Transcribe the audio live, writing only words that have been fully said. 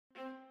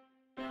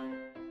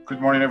Good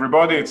morning,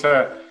 everybody. It's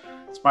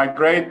my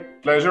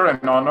great pleasure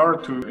and honor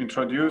to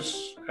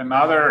introduce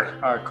another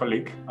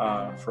colleague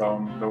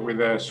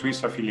with a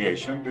Swiss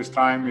affiliation. This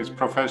time is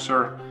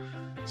Professor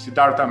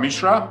Siddhartha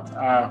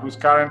Mishra, who's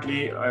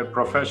currently a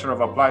professor of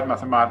applied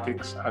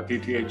mathematics at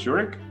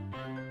ETH-Zurich.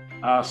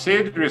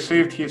 Sid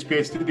received his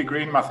PhD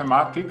degree in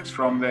mathematics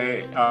from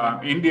the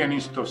Indian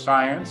Institute of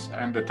Science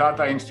and the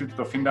Tata Institute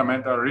of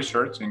Fundamental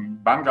Research in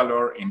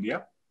Bangalore,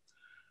 India.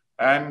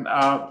 And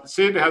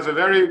Sid has a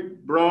very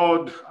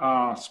broad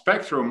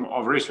spectrum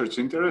of research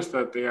interests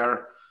that they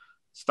are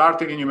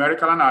starting in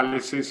numerical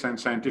analysis and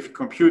scientific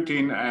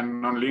computing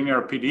and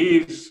nonlinear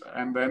PDEs,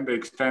 and then they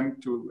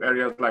extend to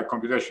areas like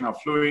computational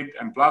fluid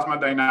and plasma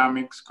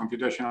dynamics,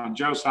 computational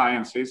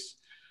geosciences.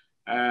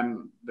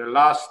 And the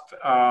last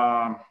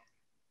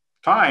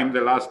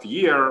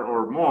year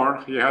or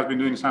more, he has been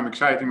doing some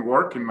exciting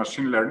work in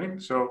machine learning.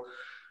 So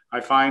I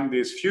find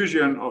this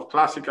fusion of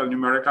classical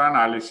numerical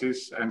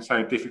analysis and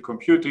scientific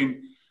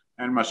computing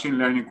and machine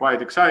learning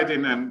quite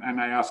exciting,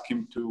 and I asked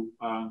him to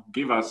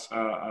give us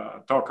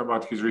a talk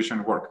about his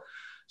recent work.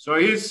 So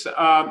his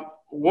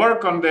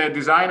work on the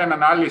design and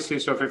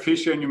analysis of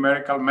efficient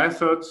numerical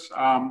methods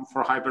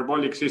for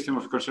hyperbolic system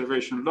of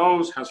conservation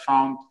laws has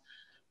found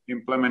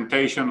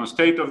implementation of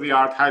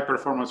state-of-the-art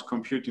high-performance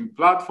computing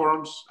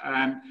platforms,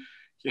 and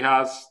he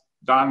has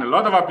done a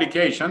lot of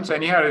applications,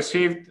 and he has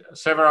received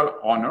several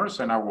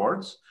honors and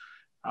awards.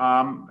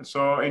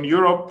 So in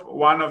Europe,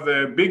 one of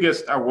the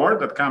biggest awards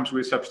that comes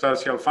with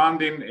substantial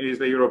funding is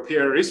the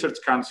European Research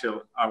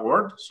Council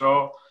Award.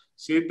 So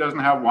Sid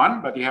doesn't have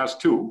one, but he has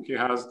two. He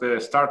has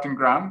the starting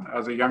grant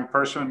as a young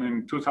person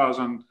in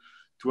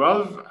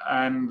 2012,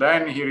 and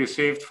then he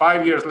received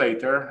 5 years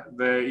later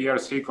the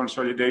ERC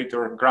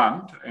Consolidator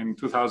grant in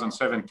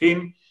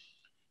 2017.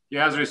 He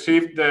has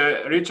received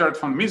the Richard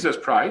von Mises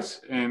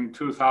Prize in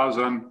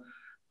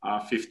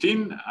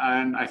 2015,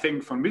 and I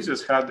think von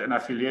Mises had an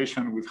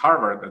affiliation with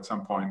Harvard at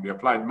some point, the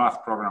applied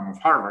math program of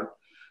Harvard.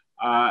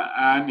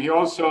 And he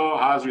also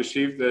has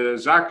received the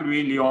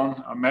Jacques-Louis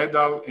Lyon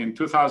Medal in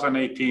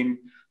 2018,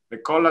 the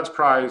Collatz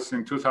Prize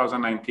in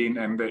 2019,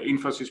 and the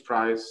Infosys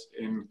Prize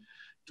in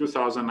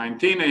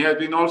 2019. And he has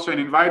been also an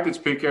invited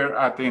speaker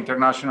at the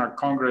International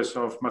Congress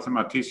of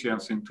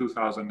Mathematicians in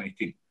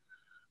 2018.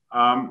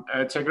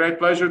 It's a great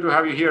pleasure to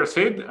have you here,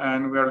 Sid,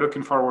 and we are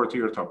looking forward to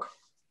your talk.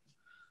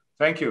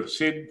 Thank you.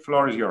 Sid,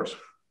 floor is yours.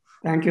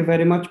 Thank you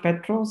very much,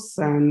 Petros.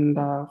 And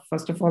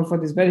first of all, for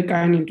this very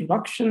kind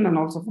introduction and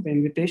also for the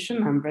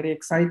invitation. I'm very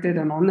excited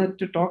and honored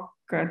to talk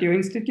at your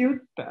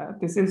institute,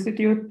 this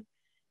institute.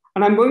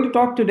 And I'm going to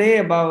talk today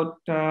about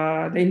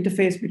the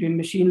interface between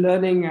machine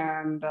learning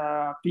and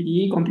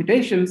PDE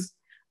computations.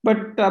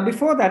 But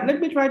before that,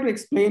 let me try to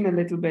explain a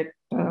little bit.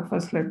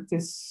 First, let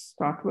this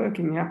start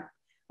working, yeah.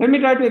 Let me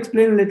try to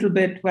explain a little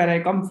bit where I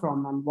come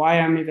from and why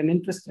I'm even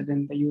interested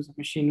in the use of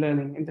machine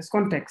learning in this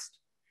context.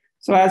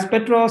 So as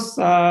Petros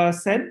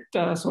said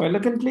so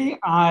eloquently,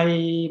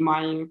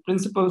 my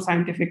principal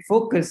scientific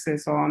focus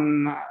is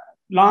on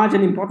large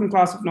and important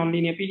class of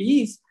nonlinear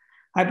PDEs,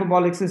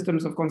 hyperbolic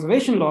systems of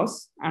conservation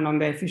laws, and on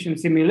their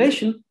efficient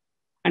simulation.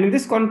 And in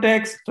this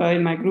context,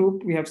 in my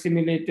group, we have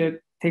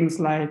simulated things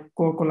like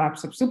core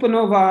collapse of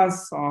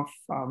supernovas, of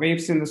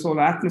waves in the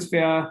solar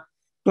atmosphere,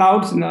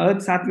 clouds in the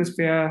Earth's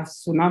atmosphere,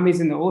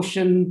 tsunamis in the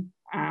ocean,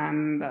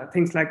 and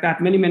things like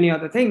that, many, many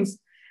other things.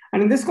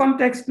 And in this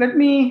context, let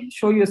me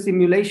show you a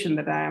simulation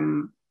that I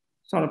am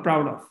sort of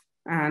proud of.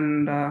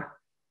 And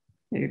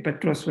maybe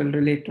Petros will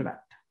relate to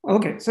that.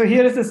 Okay, so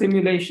here is the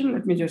simulation.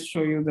 Let me just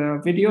show you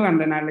the video and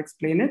then I'll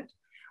explain it.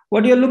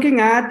 What you're looking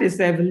at is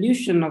the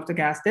evolution of the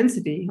gas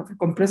density of a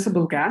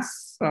compressible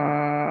gas.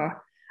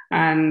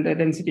 And the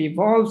density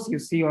evolves. You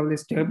see all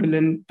these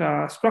turbulent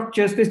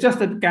structures. It's just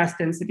the gas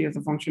density as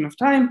a function of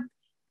time.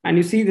 And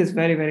you see this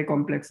very, very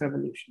complex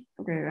evolution.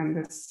 Okay, and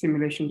this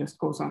simulation just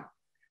goes on.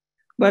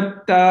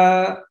 But,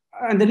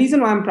 and the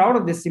reason why I'm proud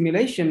of this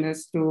simulation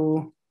is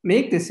to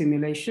make this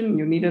simulation,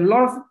 you need a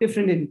lot of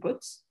different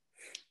inputs.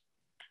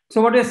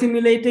 So what we're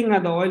simulating are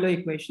the Euler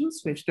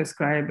equations, which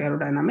describe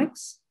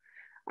aerodynamics.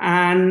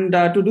 And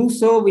to do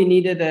so, we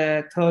needed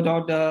a third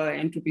order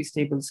entropy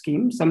stable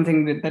scheme,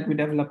 something that we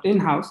developed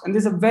in-house. And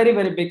this is a very,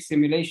 very big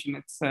simulation.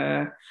 It's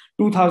a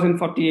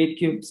 2048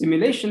 cube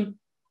simulation.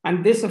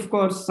 And this, of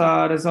course,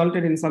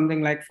 resulted in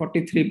something like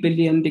 43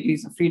 billion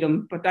degrees of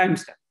freedom per time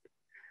step.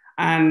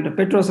 And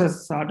Petros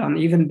has done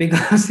even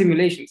bigger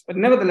simulations. But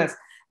nevertheless,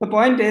 the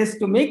point is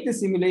to make the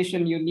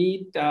simulation, you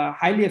need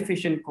highly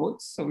efficient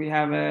codes. So we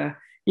have an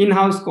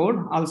in-house code,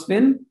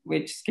 Alsvin,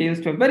 which scales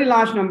to a very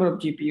large number of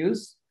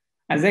GPUs,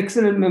 has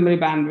excellent memory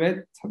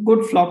bandwidth,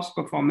 good flops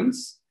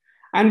performance.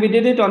 And we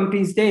did it on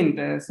Peasdane,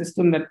 the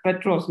system that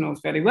Petros knows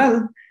very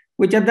well,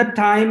 which at that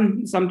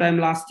time, sometime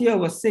last year,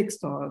 was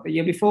 6th, or the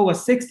year before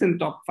was 6th in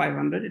top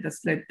 500. It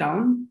has slid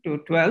down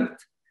to 12th.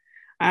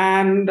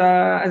 And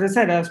as I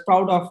said, I was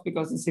proud of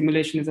because the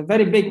simulation is a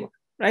very big one,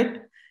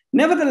 right?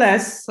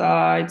 Nevertheless,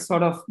 it's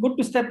sort of good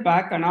to step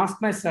back and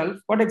ask myself,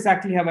 what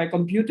exactly have I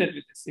computed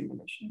with this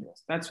simulation?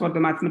 Yes, that's what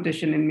the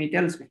mathematician in me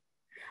tells me.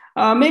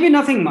 Maybe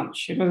nothing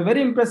much. It was a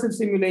very impressive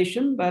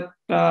simulation, but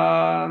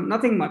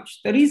nothing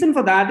much. The reason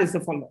for that is the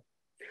following.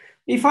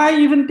 If I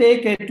even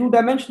take a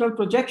two-dimensional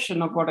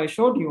projection of what I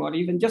showed you, or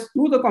even just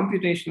do the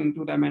computation in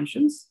 2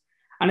 dimensions,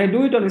 and I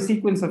do it on a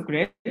sequence of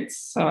grids,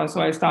 so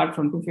I start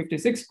from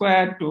 256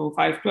 squared to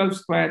 512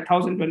 squared,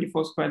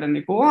 1024 squared, and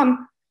they go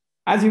on.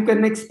 As you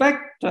can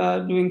expect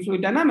doing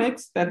fluid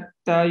dynamics, that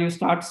you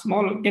start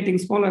getting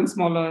smaller and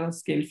smaller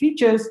scale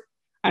features.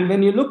 And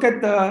when you look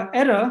at the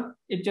error,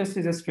 it just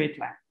is a straight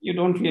line. You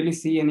don't really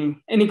see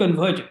any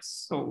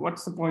convergence. So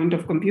what's the point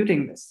of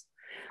computing this?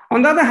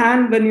 On the other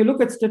hand, when you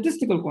look at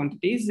statistical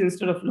quantities,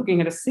 instead of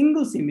looking at a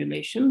single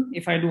simulation,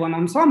 if I do an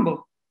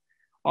ensemble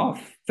of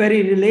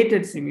very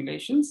related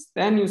simulations,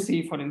 then you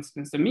see, for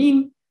instance, the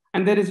mean,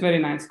 and there is very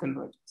nice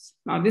convergence.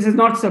 Now, this is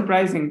not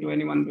surprising to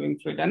anyone doing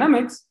fluid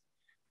dynamics,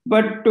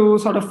 but to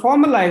sort of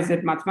formalize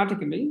it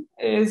mathematically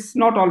is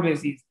not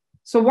always easy.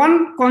 So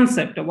one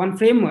concept or one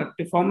framework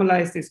to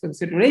formalize these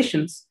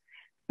considerations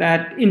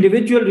that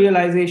individual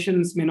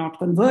realizations may not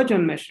converge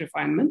on mesh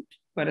refinement,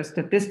 whereas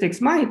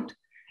statistics might,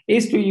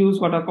 is to use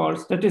what are called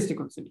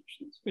statistical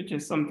solutions, which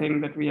is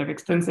something that we have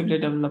extensively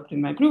developed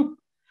in my group.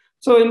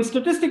 So in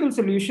statistical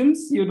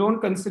solutions, you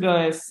don't consider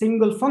a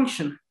single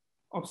function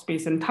of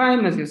space and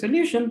time as your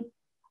solution.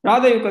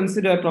 Rather, you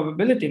consider a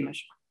probability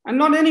measure, and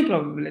not any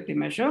probability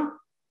measure.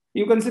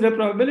 You consider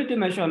probability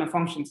measure on a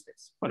function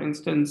space, for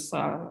instance,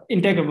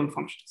 integrable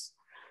functions.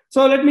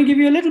 So let me give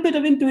you a little bit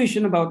of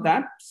intuition about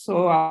that.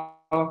 So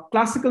our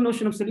classical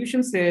notion of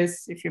solutions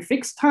is if you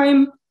fix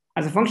time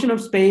as a function of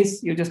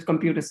space, you just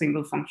compute a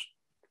single function.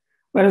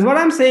 Whereas what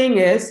I'm saying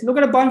is look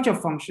at a bunch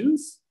of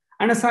functions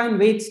and assign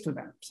weights to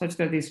them such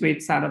that these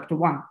weights add up to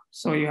 1.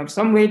 So you have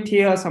some weight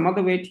here, some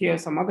other weight here,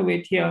 some other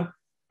weight here.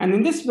 And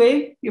in this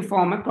way, you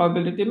form a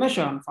probability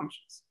measure on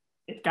functions.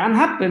 It can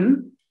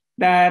happen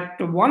that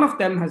one of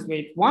them has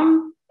weight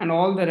 1 and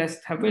all the rest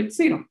have weight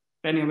 0.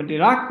 Then you have a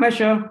Dirac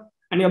measure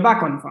and you're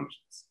back on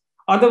functions.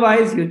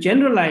 Otherwise, you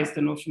generalize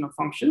the notion of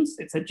functions.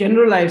 It's a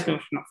generalized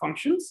notion of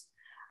functions.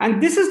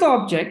 And this is the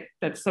object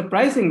that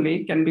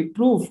surprisingly can be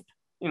proved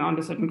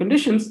under certain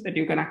conditions that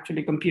you can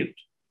actually compute.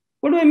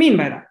 What do I mean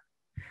by that?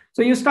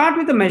 So you start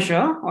with a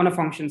measure on a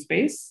function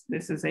space.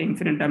 This is an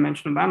infinite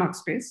dimensional Banach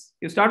space.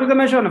 You start with a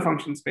measure on a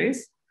function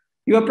space.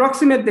 You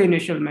approximate the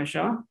initial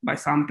measure by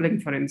sampling,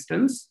 for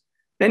instance.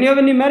 Then you have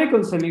a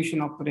numerical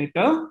solution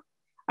operator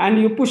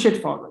and you push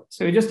it forward.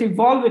 So you just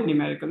evolve it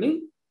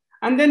numerically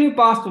and then you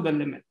pass to the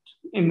limit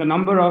in the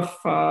number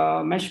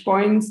of mesh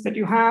points that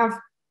you have,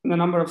 in the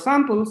number of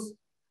samples.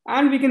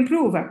 And we can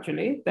prove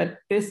actually that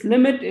this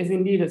limit is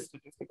indeed a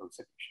statistical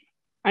solution.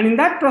 And in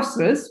that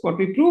process, what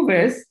we prove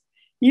is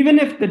even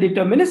if the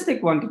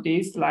deterministic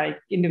quantities like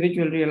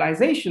individual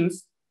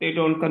realizations, they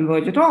don't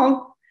converge at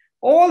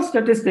all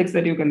statistics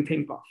that you can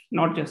think of,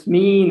 not just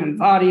mean and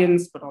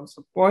variance, but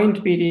also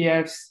point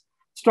PDFs,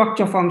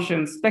 structure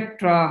functions,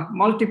 spectra,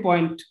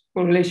 multi-point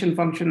correlation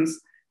functions,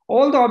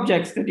 all the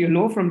objects that you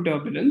know from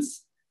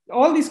turbulence,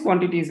 all these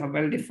quantities are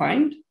well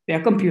defined, they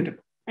are computable,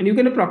 and you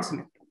can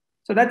approximate them.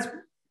 So that's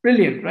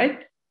brilliant,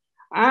 right?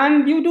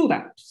 And you do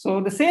that.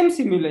 So the same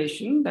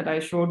simulation that I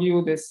showed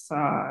you this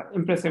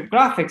impressive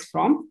graphics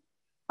from,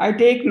 I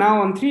take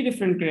now on 3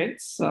 different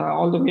grids,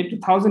 all the way to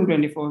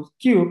 1024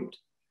 cubed.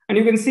 And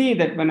you can see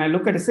that when I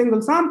look at a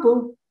single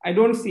sample, I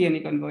don't see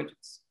any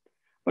convergence.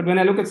 But when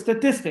I look at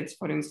statistics,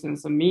 for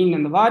instance, the mean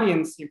and the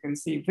variance, you can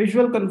see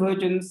visual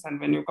convergence.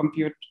 And when you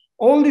compute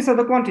all these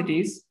other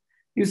quantities,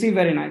 you see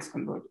very nice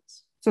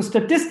convergence. So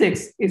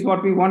statistics is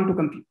what we want to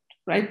compute,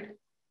 right?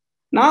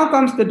 Now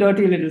comes the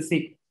dirty little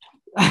secret.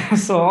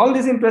 So all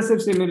these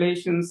impressive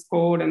simulations,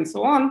 code, and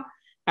so on,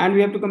 and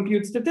we have to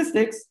compute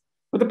statistics.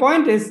 But the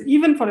point is,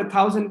 even for a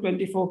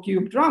 1024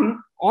 cubed run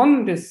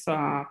on this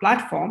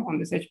platform, on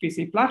this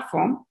HPC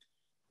platform,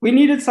 we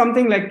needed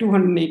something like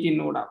 280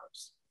 node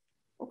hours.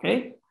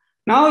 Okay.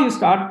 Now you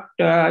start,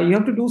 you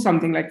have to do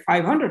something like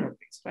 500 of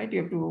these, right?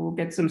 You have to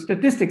get some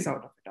statistics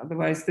out of it.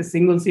 Otherwise, the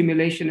single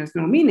simulation has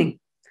no meaning.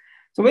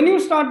 So when you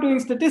start doing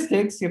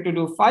statistics, you have to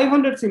do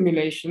 500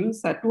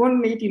 simulations at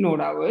 280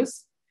 node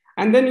hours.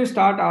 And then you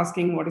start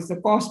asking, what is the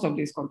cost of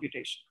this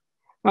computation?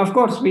 Now, of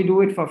course, we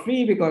do it for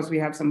free because we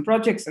have some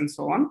projects and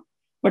so on.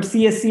 But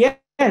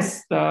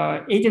CSCS,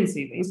 the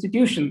agency, the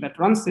institution that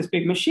runs this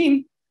big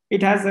machine,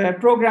 it has a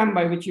program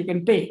by which you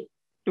can pay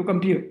to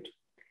compute.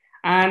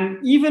 And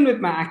even with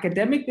my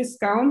academic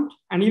discount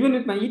and even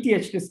with my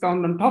ETH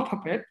discount on top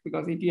of it,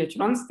 because ETH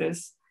runs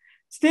this,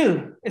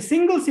 still a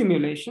single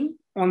simulation,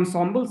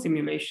 ensemble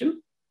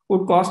simulation,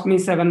 would cost me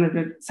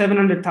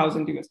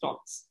 700,000 US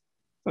dollars.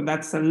 So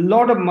that's a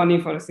lot of money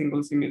for a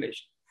single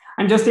simulation.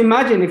 And just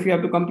imagine if you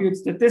have to compute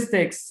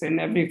statistics in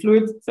every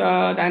fluid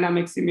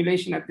dynamic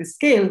simulation at this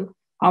scale,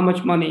 how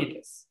much money it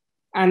is.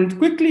 And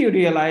quickly you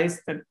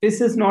realize that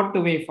this is not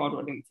the way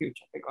forward in the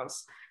future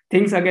because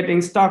things are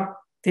getting stuck,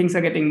 things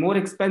are getting more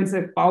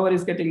expensive, power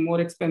is getting more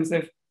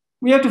expensive.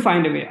 We have to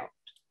find a way out.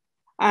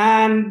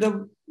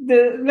 And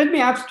let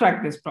me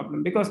abstract this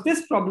problem because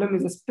this problem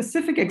is a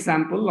specific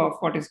example of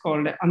what is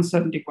called an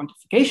uncertainty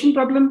quantification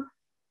problem.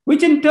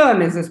 which in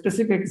turn is a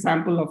specific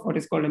example of what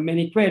is called a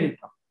many query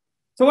problem.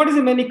 So what is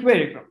a many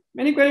query problem?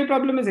 Many query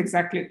problem is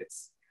exactly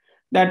this,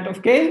 that,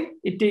 okay,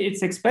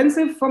 it's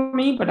expensive for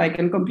me, but I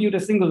can compute a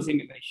single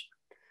simulation.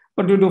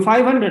 But to do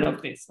 500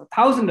 of this,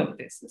 1,000 of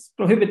this is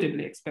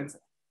prohibitively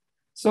expensive.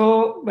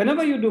 So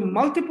whenever you do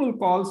multiple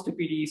calls to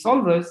PDE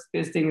solvers,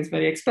 this thing is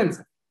very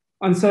expensive.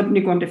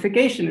 Uncertainty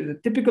quantification is a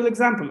typical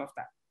example of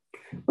that.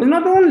 But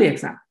not the only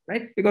example,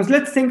 right? Because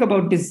let's think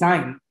about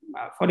design.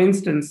 For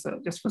instance,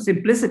 just for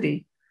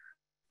simplicity,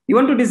 you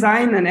want to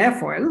design an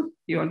airfoil,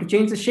 you want to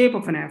change the shape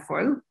of an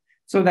airfoil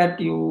so that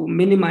you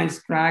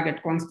minimize drag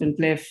at constant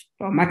lift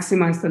or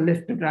maximize the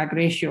lift to drag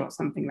ratio or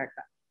something like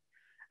that.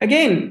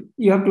 Again,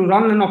 you have to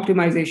run an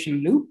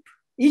optimization loop.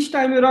 Each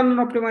time you run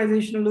an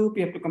optimization loop,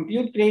 you have to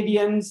compute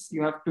gradients,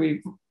 you have to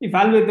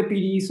evaluate the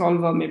PDE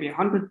solver maybe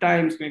 100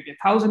 times, maybe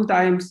 1,000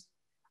 times.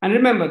 And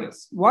remember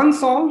this, one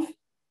solve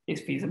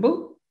is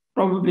feasible,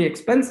 probably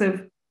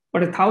expensive,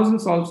 but 1,000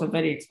 solves are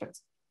very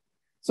expensive.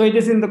 So it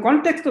is in the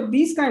context of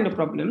these kind of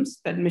problems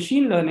that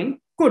machine learning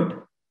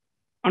could,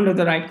 under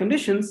the right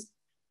conditions,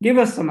 give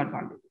us some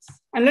advantages.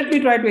 And let me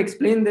try to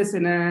explain this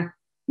in a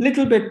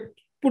little bit,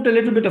 put a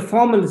little bit of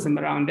formalism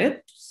around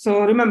it.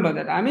 So remember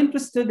that I'm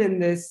interested in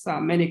this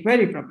many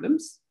query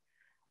problems.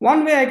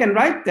 One way I can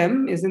write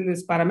them is in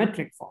this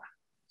parametric form.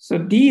 So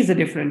D is a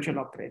differential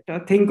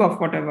operator. Think of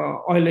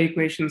whatever Euler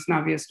equations,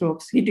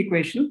 Navier-Stokes heat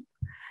equation.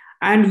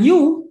 And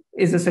U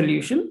is a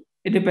solution.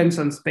 It depends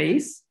on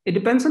space, it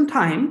depends on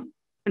time,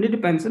 and it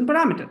depends on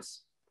parameters.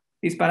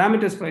 These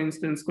parameters, for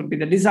instance, could be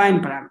the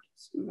design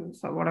parameters.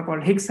 So what are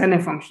called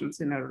Higgs-Henne functions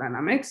in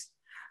aerodynamics.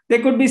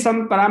 There could be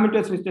some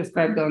parameters which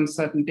describe the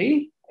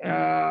uncertainty,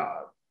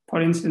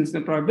 for instance,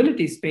 the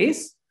probability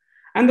space.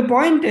 And the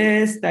point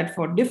is that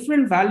for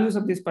different values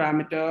of this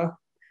parameter,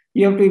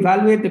 you have to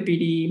evaluate the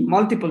PDE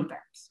multiple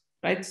times,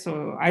 right?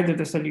 So either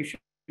the solution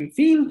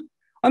field,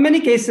 or in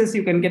many cases,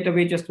 you can get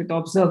away just with the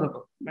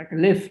observable, like a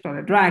lift or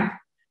a drag.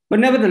 But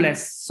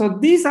nevertheless, so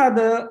these are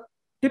the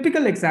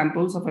typical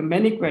examples of a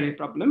many query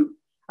problem.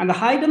 And the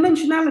high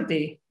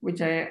dimensionality, which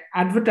I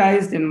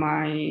advertised in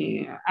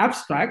my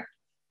abstract,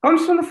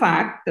 comes from the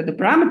fact that the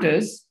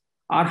parameters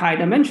are high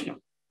dimensional.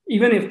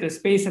 Even if the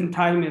space and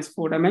time is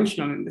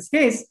 4-dimensional in this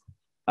case,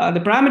 the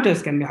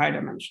parameters can be high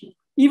dimensional.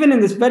 Even in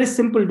this very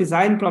simple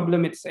design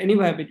problem, it's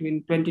anywhere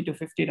between 20 to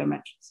 50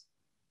 dimensions.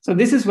 So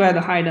this is where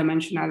the high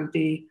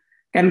dimensionality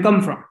can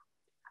come from.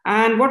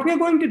 And what we're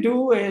going to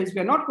do is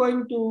we're not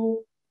going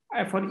to,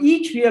 for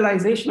each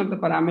realization of the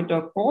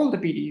parameter, call the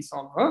PDE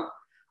solver.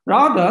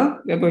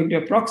 Rather, we're going to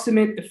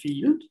approximate the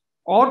field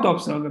or the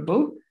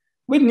observable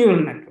with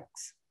neural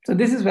networks. So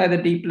this is where the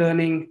deep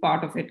learning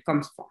part of it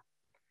comes from.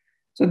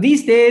 So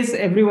these days,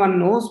 everyone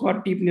knows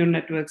what deep neural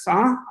networks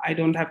are. I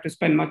don't have to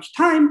spend much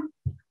time,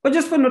 but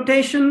just for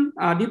notation,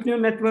 deep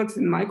neural networks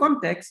in my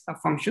context are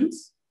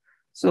functions.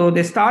 So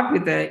they start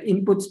with the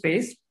input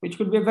space, which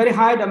could be a very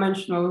high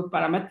dimensional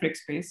parametric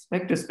space,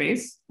 vector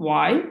space,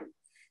 Y.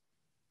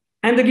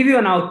 And they give you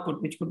an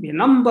output, which could be a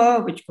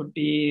number, which could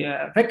be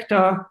a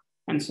vector,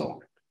 and so on.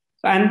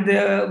 And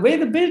the way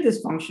they build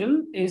this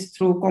function is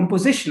through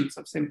compositions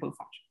of simple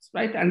functions,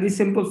 right? And these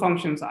simple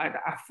functions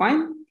are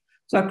affine.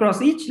 So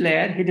across each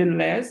layer, hidden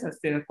layers, as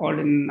they're called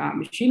in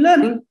machine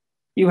learning,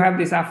 you have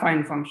these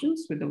affine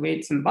functions with the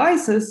weights and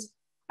biases.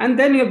 And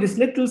then you have these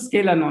little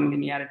scalar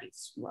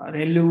nonlinearities,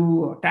 ReLU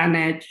or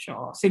tanh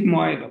or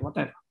sigmoid or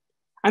whatever.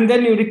 And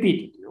then you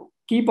repeat it. You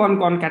keep on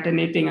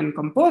concatenating and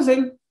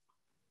composing.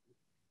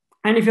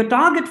 And if your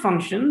target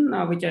function,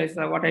 which is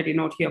what I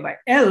denote here by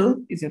L,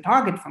 is your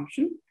target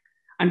function,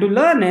 and to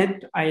learn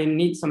it, I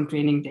need some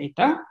training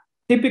data.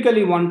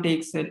 Typically, one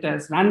takes it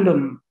as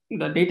random,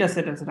 the data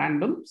set as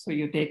random. So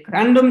you take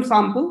random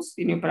samples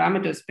in your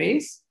parameter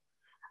space,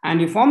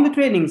 and you form the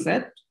training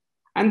set,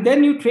 and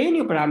then you train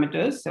your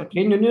parameters, or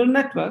train your neural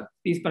network,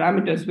 these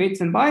parameters,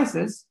 weights and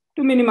biases,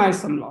 to minimize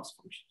some loss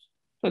functions.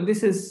 So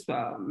this is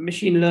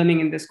machine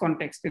learning in this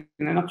context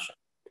in a nutshell.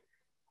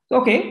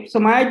 Okay, so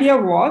my idea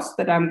was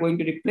that I'm going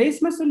to replace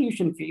my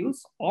solution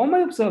fields or my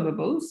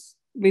observables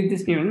with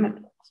these neural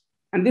networks.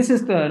 And this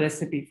is the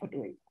recipe for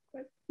doing it.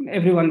 Right?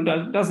 Everyone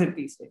does it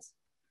these days.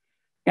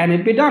 Can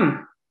it be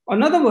done?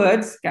 In other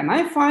words, can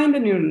I find a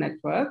neural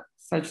network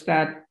such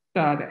that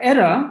the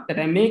error that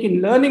I make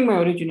in learning my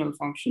original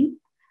function,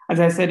 as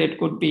I said, it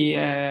could be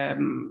a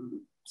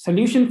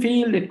solution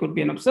field, it could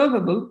be an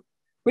observable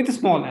with a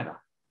small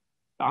error.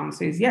 The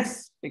answer is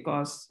yes,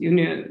 because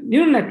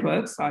neural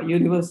networks are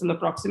universal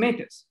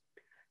approximators.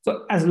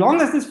 So as long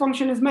as this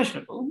function is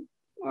measurable,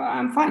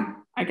 I'm fine,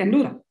 I can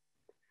do that.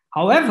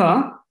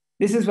 However,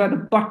 this is where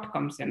the but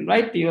comes in,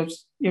 right? You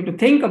have to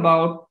think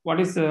about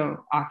what is the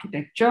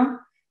architecture,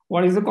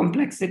 what is the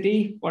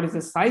complexity, what is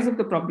the size of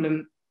the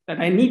problem that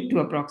I need to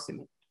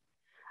approximate.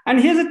 And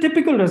here's a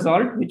typical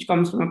result, which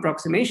comes from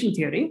approximation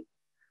theory,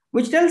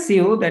 which tells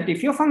you that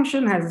if your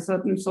function has a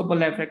certain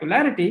Sobolev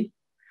regularity,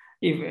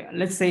 if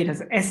let's say it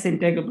has S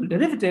integrable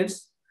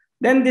derivatives,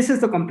 then this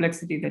is the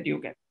complexity that you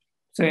get.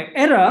 So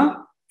error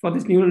for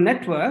this neural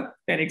network,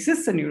 there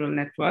exists a neural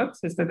network,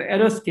 is that the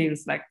error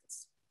scales like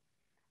this.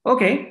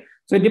 Okay,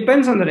 So it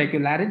depends on the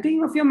regularity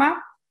of your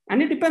map,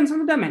 and it depends on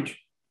the dimension.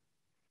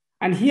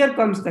 And here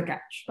comes the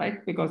catch,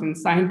 right? Because in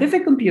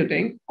scientific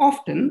computing,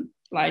 often,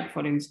 like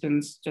for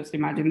instance, just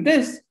imagine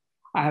this,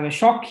 I have a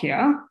shock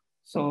here,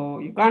 so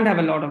you can't have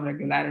a lot of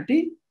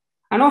regularity.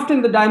 And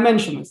often the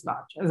dimension is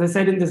large. As I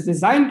said, in this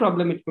design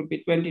problem, it could be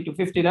 20 to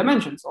 50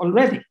 dimensions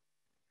already.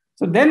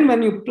 So then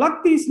when you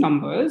plug these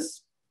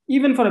numbers,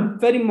 even for a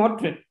very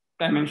moderate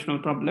dimensional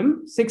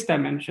problem, 6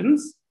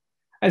 dimensions,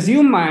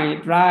 assume my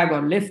drag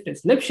or lift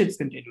is Lipschitz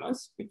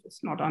continuous, which is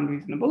not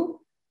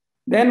unreasonable.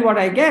 Then what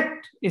I get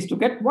is, to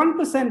get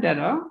 1%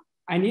 error,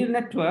 I need a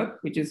network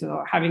which is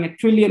having 1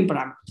 trillion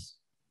parameters.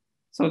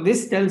 So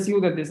this tells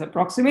you that this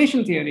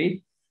approximation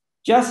theory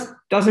just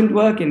doesn't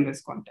work in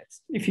this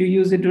context if you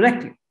use it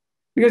directly,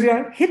 because you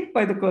are hit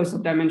by the curse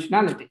of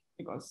dimensionality,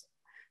 because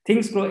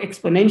things grow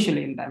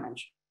exponentially in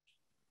dimension.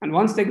 And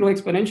once they grow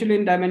exponentially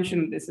in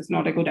dimension, this is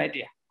not a good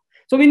idea.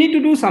 So we need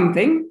to do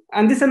something.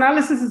 And this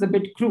analysis is a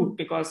bit crude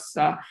because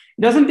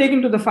it doesn't take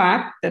into the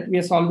fact that we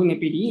are solving a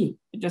PDE.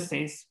 It just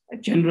says a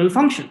general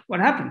function. What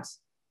happens?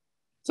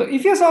 So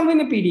if you're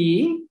solving a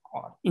PDE,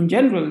 or in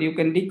general, you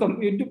can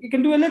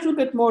do a little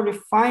bit more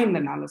refined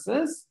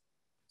analysis.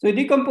 So you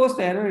decompose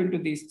the error into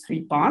these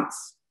 3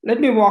 parts. Let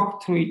me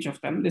walk through each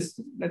of them. This,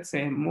 let's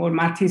say, more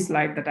mathy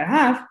slide that I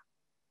have.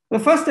 The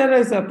first error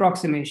is the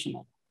approximation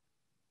error.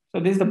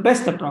 So this is the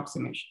best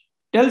approximation.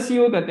 Tells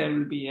you that there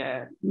will be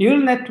a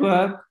neural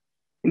network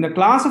in the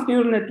class of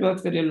neural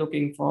networks that you're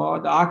looking for,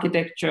 the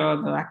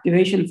architecture, the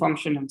activation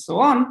function, and so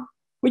on,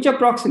 which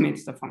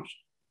approximates the function.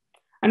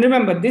 And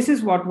remember, this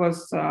is what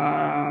was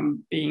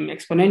being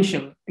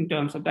exponential in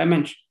terms of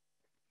dimension.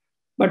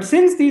 But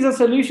since these are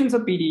solutions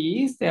of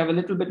PDEs, they have a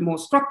little bit more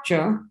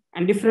structure,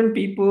 and different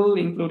people,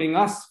 including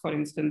us, for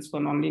instance, for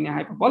nonlinear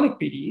hyperbolic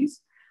PDEs,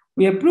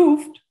 we have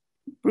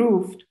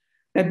proved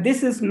that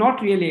this is not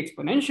really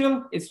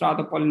exponential, it's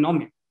rather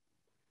polynomial.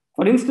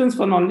 For instance,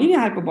 for nonlinear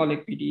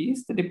hyperbolic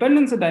PDEs, the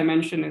dependence of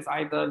dimension is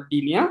either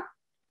linear,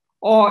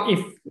 or if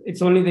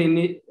it's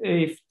only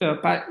if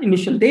the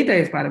initial data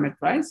is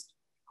parameterized,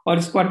 or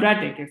it's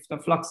quadratic if the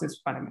flux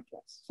is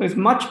parameterized. So it's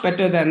much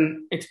better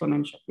than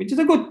exponential, which is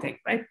a good thing,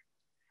 right?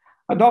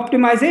 The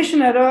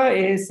optimization error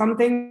is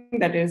something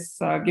that is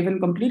given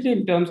completely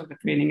in terms of the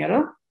training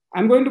error.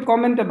 I'm going to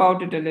comment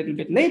about it a little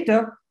bit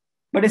later,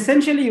 but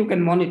essentially you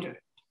can monitor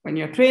it. When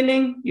you're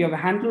training, you have a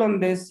handle on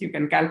this, you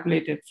can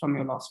calculate it from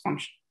your loss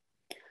function.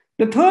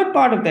 The third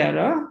part of the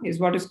error is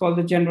what is called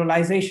the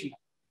generalization.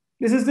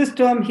 This is this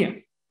term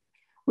here,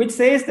 which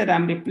says that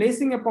I'm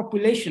replacing a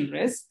population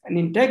risk, an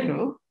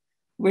integral,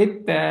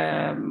 with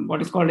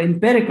what is called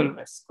empirical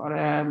risk,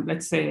 or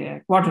let's say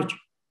a quadrature.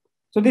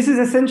 So this is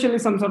essentially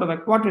some sort of a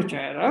quadrature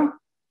error,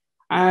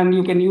 and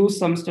you can use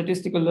some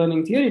statistical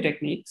learning theory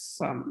techniques,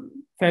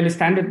 fairly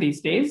standard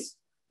these days,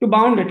 to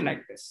bound it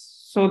like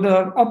this. So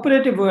the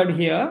operative word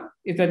here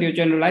is that your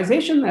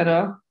generalization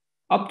error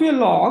up to a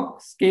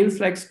log scales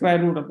like square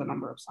root of the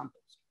number of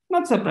samples.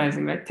 Not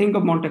surprising, right? Think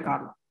of Monte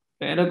Carlo.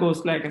 The error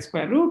goes like a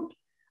square root,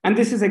 and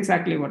this is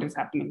exactly what is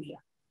happening here.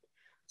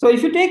 So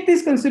if you take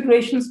these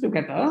considerations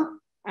together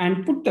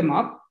and put them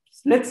up,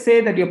 let's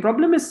say that your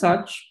problem is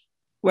such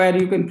where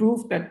you can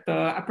prove that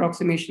the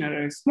approximation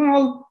error is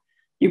small,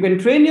 you can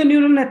train your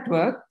neural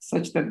network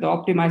such that the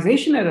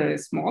optimization error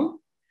is small.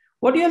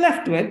 What you're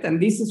left with,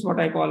 and this is what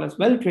I call as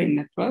well-trained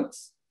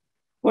networks,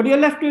 what you're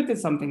left with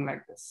is something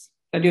like this,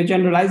 that your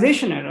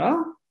generalization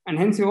error, and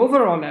hence your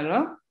overall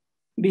error,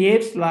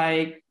 behaves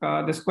like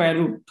the square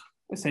root,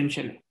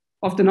 essentially,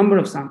 of the number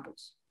of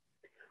samples,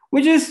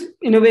 which is,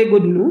 in a way,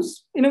 good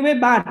news, in a way,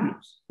 bad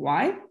news.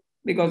 Why?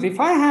 Because if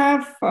I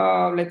have,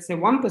 let's say,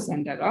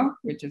 1% error,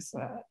 which is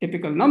a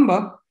typical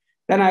number,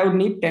 then I would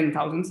need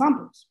 10,000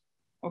 samples.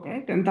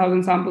 Okay,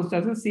 10,000 samples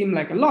doesn't seem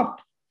like a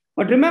lot.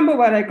 But remember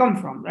where I come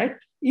from, right?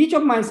 Each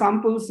of my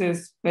samples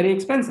is very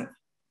expensive.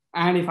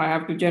 And if I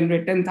have to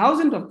generate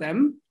 10,000 of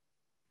them,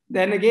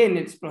 then again,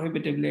 it's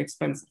prohibitively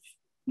expensive.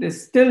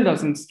 This still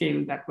doesn't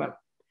scale that well.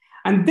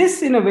 And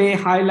this, in a way,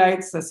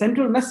 highlights the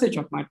central message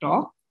of my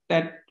talk,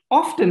 that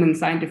often in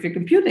scientific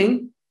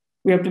computing,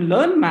 we have to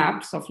learn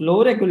maps of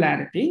low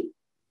regularity.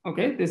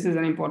 Okay, this is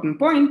an important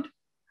point,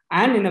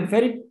 and in a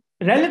very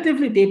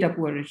relatively data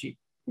poor regime,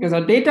 because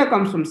our data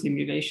comes from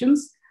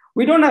simulations.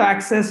 We don't have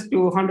access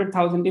to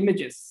 100,000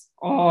 images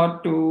or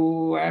to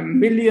 1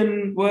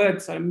 million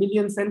words or 1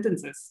 million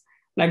sentences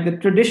like the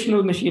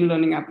traditional machine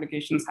learning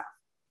applications have.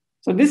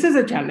 So this is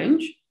a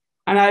challenge,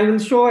 and I will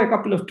show a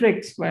couple of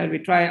tricks where we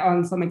try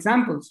on some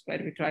examples where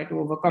we try to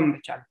overcome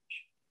the challenge.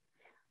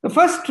 The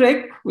first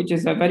trick, which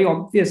is a very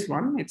obvious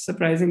one, it's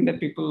surprising that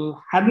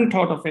people hadn't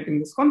thought of it in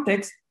this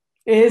context,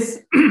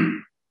 is,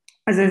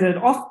 as I said,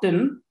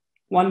 often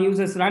one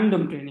uses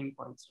random training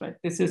points, right?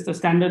 This is the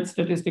standard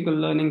statistical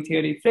learning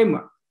theory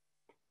framework.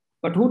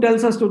 But who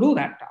tells us to do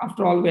that?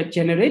 After all, we're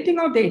generating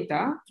our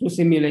data through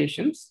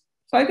simulations,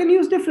 so I can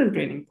use different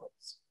training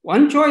points.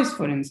 One choice,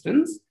 for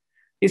instance,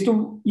 is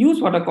to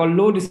use what are called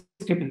low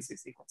discrepancy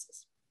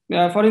sequences.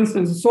 For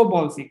instance,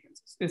 Sobol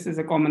sequences. This is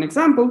a common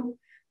example.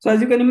 So as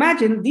you can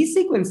imagine, these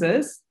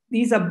sequences,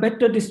 these are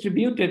better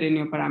distributed in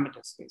your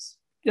parameter space.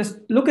 Just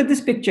look at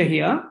this picture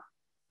here.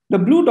 The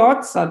blue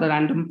dots are the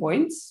random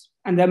points,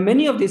 and there are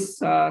many of these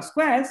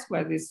squares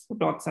where these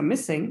dots are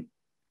missing.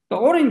 The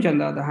orange, on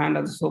the other hand,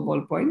 are the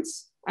snowball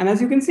points. And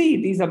as you can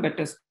see, these are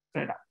better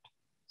spread out.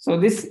 So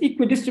this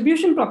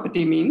equidistribution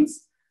property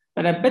means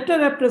that I better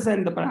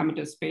represent the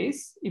parameter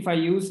space if I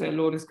use a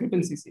low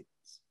discrepancy sequence.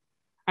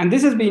 And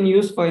this has been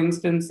used, for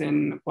instance,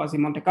 in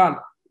quasi-Monte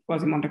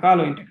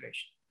Carlo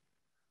integration.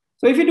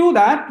 So if you do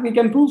that, we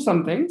can prove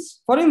some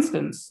things. For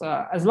instance,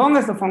 as long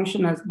as the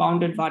function has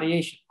bounded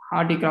variation,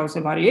 Hardy-Krause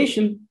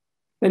variation,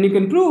 then you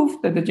can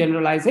prove that the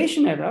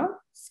generalization error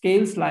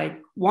scales like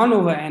 1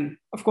 over n.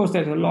 Of course,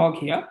 there's a log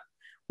here.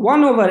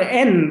 1 over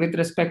n with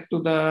respect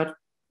to the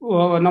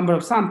number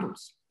of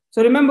samples.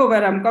 So remember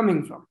where I'm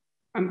coming from.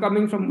 I'm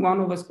coming from 1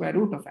 over square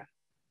root of n,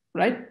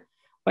 right?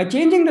 By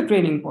changing the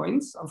training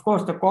points, of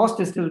course, the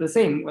cost is still the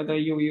same, whether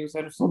you use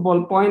a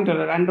snowball point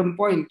or a random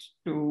point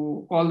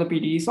to call the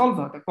PDE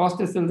solver, the cost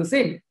is still the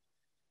same.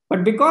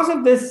 But because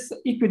of this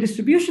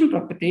equidistribution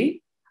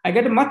property, I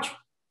get a much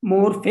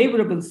more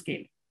favorable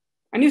scale.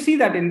 And you see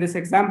that in this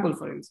example,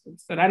 for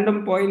instance, the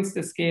random points,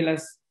 the scale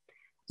is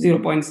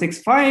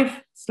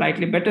 0.65,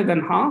 slightly better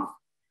than half,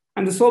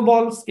 and the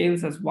snowball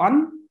scales as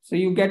 1. So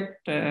you get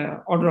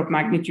order of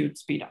magnitude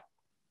speed up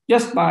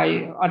just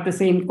by at the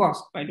same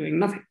cost by doing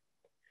nothing.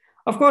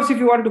 Of course, if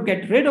you want to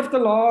get rid of the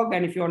log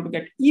and if you want to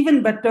get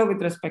even better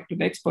with respect to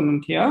the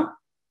exponent here,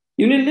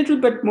 you need a little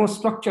bit more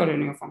structure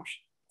in your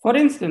function. For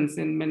instance,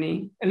 in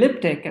many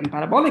elliptic and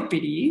parabolic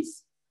PDEs,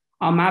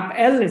 our map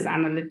L is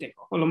analytic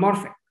or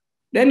holomorphic.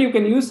 Then you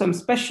can use some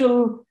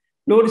special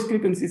low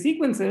discrepancy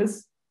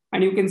sequences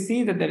and you can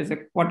see that there is a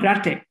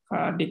quadratic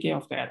decay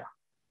of the error.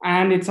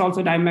 And it's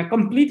also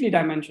completely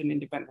dimension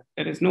independent.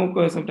 There is no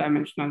curse of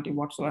dimensionality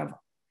whatsoever.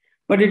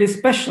 But it is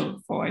special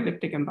for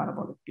elliptic and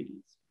parabolic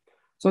PDEs.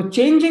 So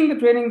changing the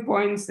training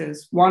points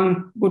is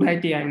one good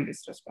idea in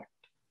this respect.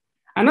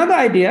 Another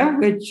idea,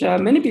 which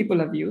many people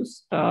have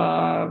used,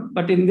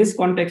 but in this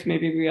context,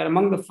 maybe we are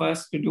among the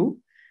first to do,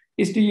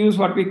 is to use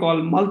what we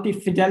call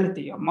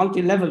multi-fidelity or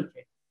multi-level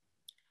training.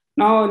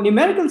 Now,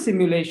 numerical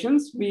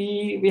simulations,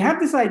 we have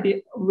this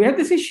idea, we have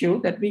this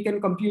issue that we can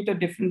compute at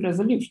different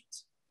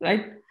resolutions,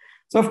 right?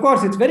 So of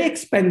course, it's very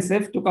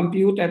expensive to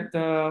compute at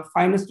the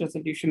finest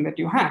resolution that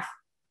you have,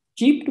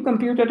 cheap to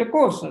compute at a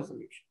coarse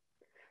resolution.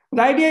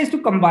 The idea is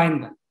to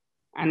combine them.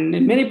 And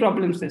in many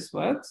problems, this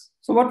works.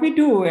 So what we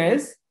do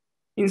is,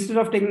 instead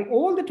of taking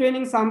all the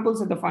training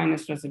samples at the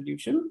finest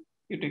resolution,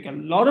 you take a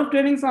lot of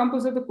training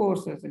samples at the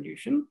coarse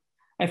resolution,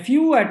 a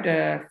few at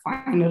a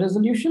finer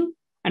resolution,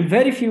 and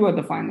very few at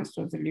the finest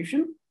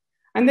resolution.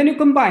 And then you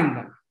combine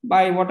them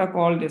by what are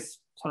called this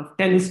sort of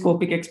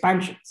telescopic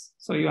expansions.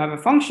 So you have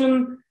a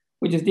function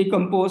which is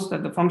decomposed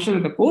at the function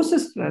at the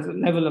coarsest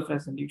level of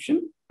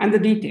resolution and the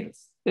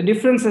details, the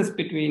differences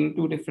between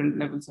two different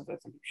levels of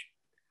resolution.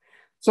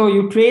 So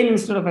you train,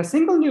 instead of a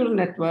single neural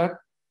network,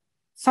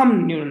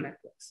 some neural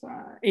networks,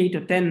 8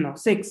 or 10 or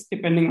 6,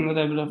 depending on the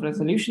level of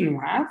resolution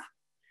you have.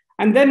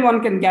 And then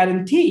one can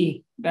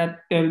guarantee that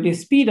there will be a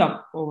speed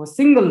up over a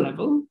single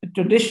level, the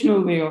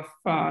traditional way of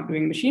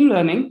doing machine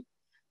learning,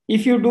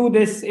 if you do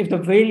this, if the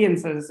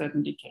variance has a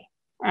certain decay.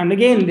 And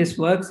again, this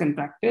works in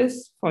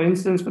practice. For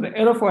instance, for the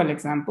aerofoil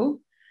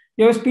example,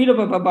 you have a speed up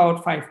of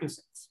about 5 to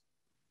 6.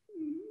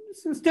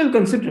 So still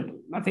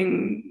considerable,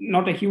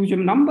 not a huge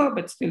number,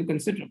 but still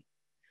considerable.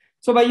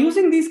 So by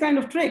using these kind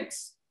of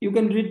tricks, you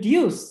can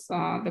reduce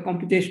the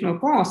computational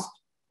cost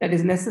that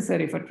is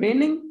necessary for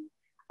training,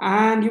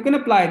 and you can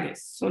apply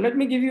this. So let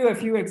me give you a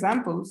few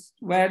examples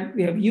where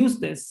we have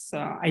used these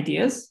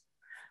ideas.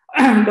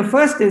 The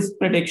first is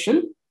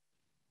prediction.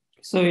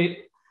 So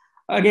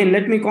again,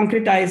 let me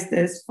concretize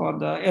this for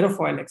the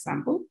aerofoil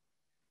example.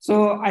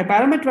 So I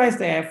parameterize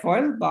the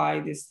airfoil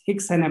by these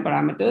Higgs-Henne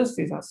parameters.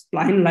 These are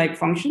spline-like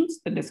functions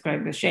that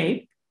describe the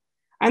shape.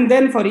 And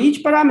then for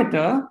each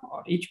parameter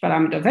or each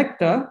parameter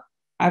vector,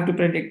 I have to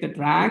predict the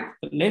drag,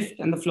 the lift,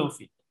 and the flow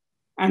field.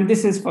 And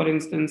this is, for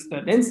instance,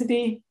 the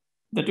density,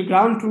 the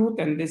to-ground truth,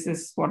 and this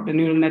is what the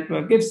neural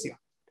network gives you.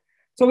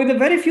 So with a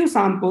very few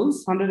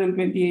samples,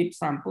 128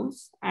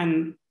 samples,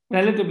 and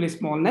relatively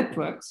small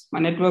networks, my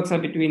networks are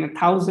between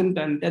 1,000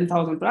 and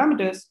 10,000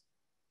 parameters,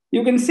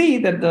 you can see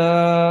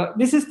that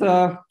this is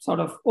the sort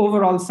of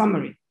overall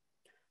summary.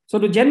 So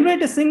to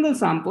generate a single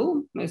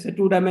sample, as a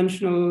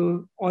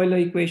two-dimensional Euler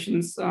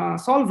equations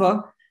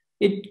solver,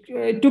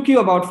 it took you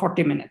about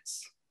 40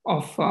 minutes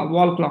of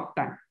wall clock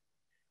time.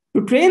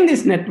 To train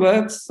these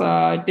networks,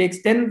 it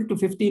takes 10 to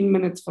 15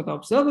 minutes for the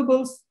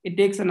observables. It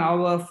takes an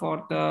hour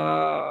for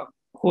the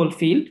whole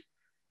field.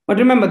 But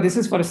remember, this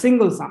is for a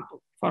single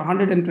sample. For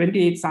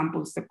 128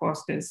 samples, the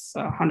cost is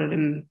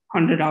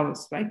 100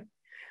 hours, right?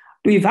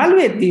 To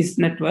evaluate these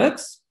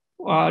networks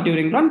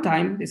during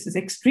runtime, this is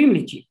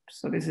extremely cheap.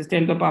 So this is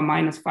 10 to the power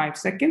minus 5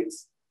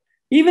 seconds.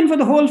 Even for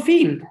the whole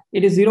field,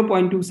 it is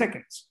 0.2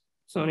 seconds.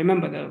 So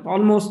remember, they're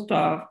almost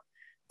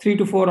 3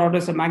 to 4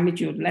 orders of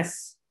magnitude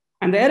less.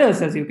 And the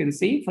errors, as you can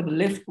see, for the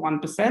lift,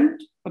 1%,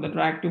 for the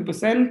drag,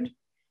 2%,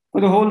 for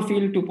the whole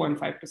field,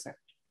 2.5%.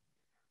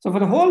 So for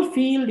the whole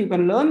field, you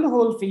can learn the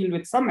whole field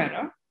with some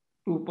error,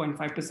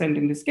 2.5%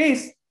 in this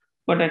case,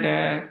 but at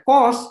a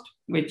cost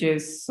which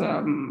is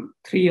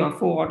 3 or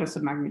 4 orders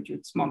of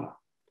magnitude smaller.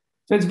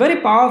 So it's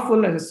very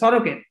powerful as a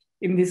surrogate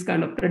in these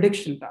kind of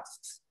prediction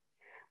tasks.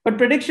 But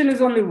prediction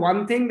is only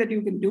one thing that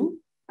you can do.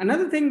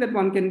 Another thing that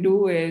one can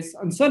do is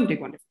uncertainty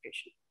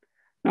quantification.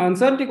 Now,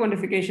 uncertainty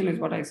quantification is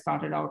what I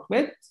started out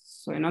with.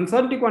 So in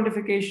uncertainty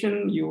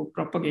quantification, you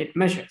propagate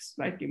measures,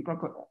 right?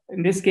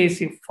 In this case,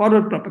 you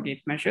forward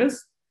propagate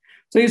measures.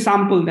 So you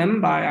sample them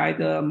by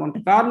either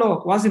Monte Carlo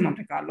or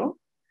quasi-Monte Carlo.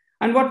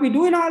 And what we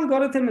do in our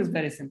algorithm is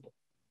very simple.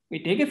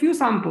 We take a few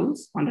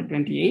samples,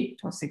 128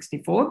 or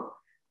 64.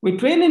 We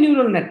train a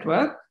neural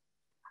network.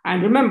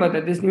 And remember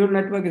that this neural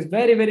network is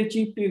very, very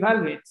cheap to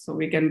evaluate. So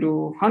we can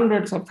do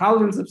hundreds of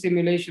thousands of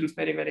simulations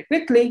very, very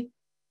quickly.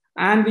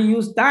 And we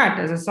use that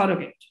as a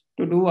surrogate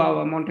to do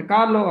our Monte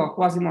Carlo or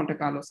quasi-Monte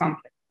Carlo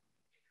sampling.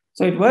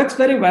 So it works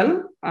very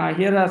well.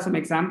 Here are some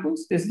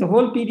examples. This is the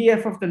whole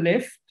PDF of the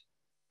lift.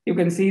 You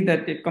can see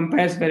that it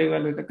compares very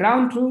well with the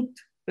ground truth,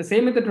 the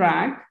same with the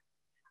drag.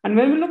 And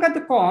when we look at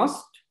the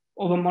cost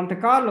over Monte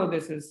Carlo,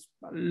 this is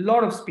a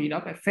lot of speed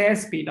up, a fair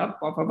speed up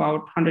of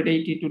about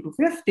 180 to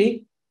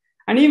 250.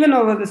 And even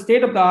over the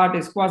state of the art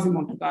is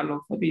quasi-Monte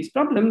Carlo for these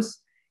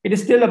problems, it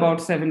is still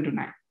about 7 to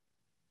 9.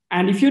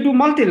 And if you do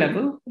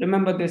multi-level,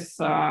 remember this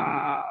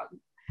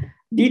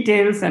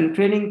details and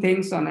training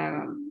things on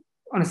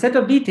a set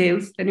of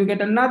details, then you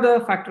get another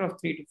factor of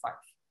 3 to 5.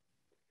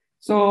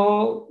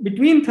 So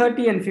between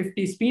 30 and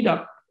 50 speed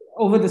up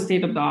over the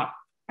state of the art,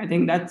 I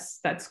think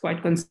that's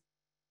quite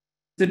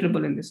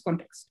considerable in this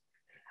context.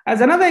 As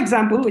another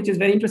example, which is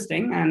very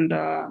interesting and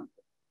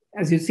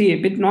as you see,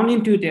 a bit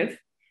non-intuitive,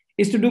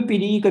 is to do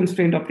PDE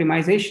constraint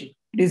optimization,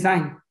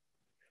 design.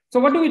 So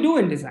what do we do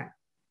in design?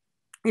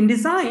 In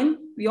design,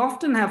 we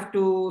often have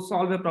to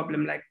solve a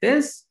problem like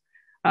this.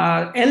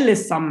 L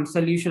is some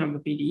solution of the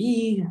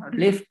PDE,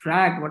 lift,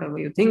 drag, whatever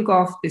you think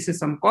of. This is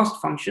some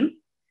cost function.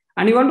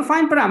 And you want to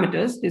find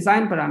parameters,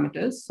 design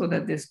parameters, so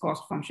that this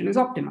cost function is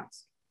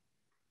optimized.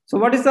 So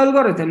what is the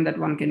algorithm that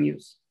one can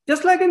use?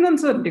 Just like in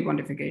uncertainty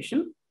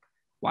quantification,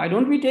 why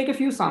don't we take a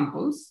few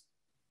samples,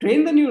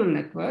 train the neural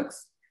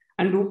networks,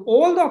 and do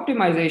all the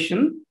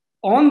optimization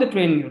on the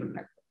trained neural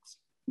networks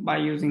by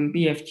using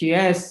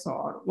BFGS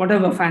or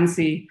whatever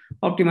fancy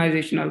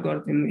optimization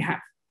algorithm we have.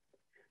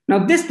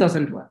 Now, this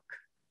doesn't work.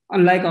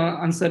 Unlike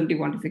uncertainty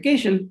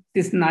quantification,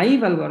 this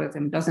naive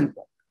algorithm doesn't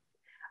work.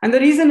 And the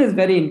reason is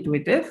very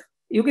intuitive.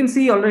 You can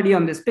see already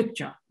on this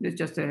picture. It's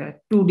just a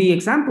 2D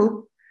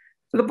example.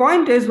 So the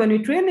point is, when we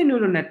train a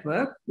neural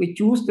network, we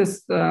choose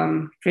this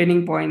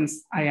training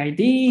points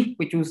IID,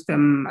 we choose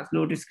them as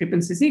low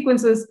discrepancy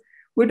sequences.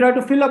 We try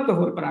to fill up the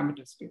whole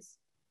parameter space.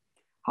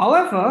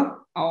 However,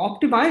 our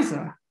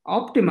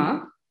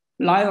optima,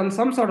 lie on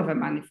some sort of a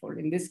manifold.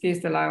 In this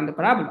case, they lie on the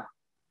parabola.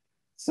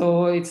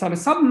 So it's on a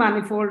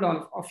sub-manifold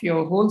of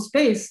your whole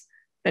space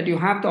that you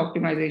have the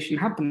optimization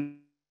happening.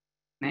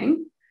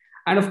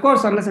 And of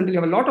course, unless until you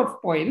have a lot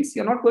of points,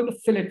 you're not going to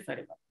fill it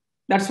very well.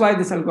 That's why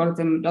this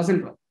algorithm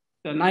doesn't work,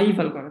 the naive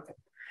algorithm.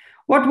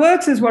 What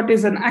works is what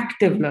is an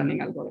active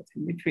learning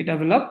algorithm, which we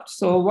developed.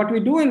 So what we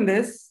do in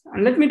this,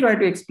 and let me try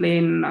to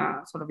explain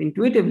sort of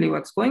intuitively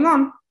what's going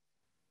on,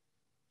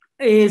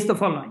 is the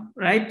following,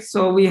 right?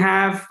 So we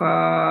have,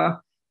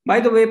 by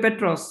the way,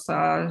 Petros,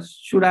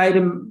 should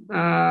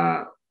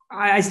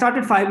I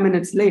started 5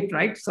 minutes late,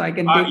 right? So I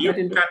can take that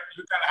into...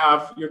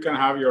 You can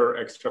have your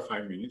extra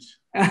 5 minutes.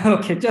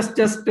 Okay, just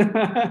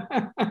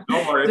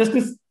no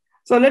worries.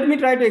 So let me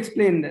try to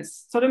explain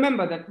this. So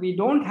remember that we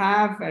don't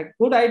have a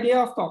good idea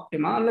of the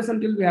optima unless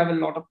until we have a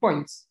lot of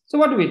points. So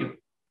what do?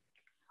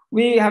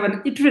 We have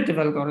an iterative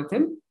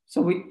algorithm.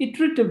 So we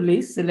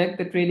iteratively select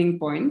the training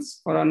points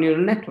for our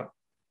neural network.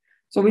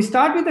 So we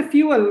start with a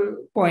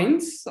few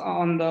points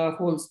on the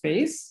whole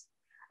space,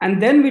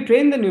 and then we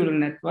train the neural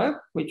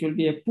network, which will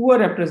be a poor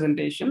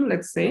representation,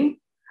 let's say.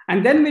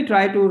 And then we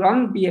try to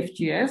run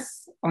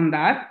BFGS on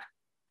that.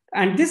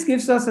 And this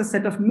gives us a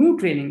set of new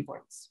training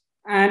points.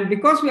 And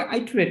because we are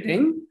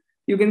iterating,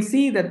 you can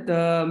see that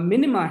the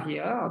minima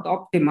here, or the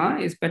optima,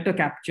 is better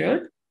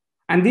captured.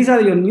 And these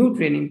are your new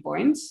training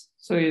points.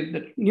 So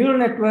the neural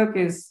network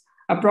is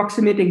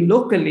approximating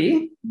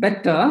locally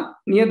better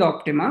near the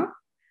optima.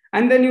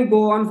 And then you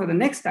go on for the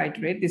next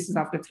iterate. This is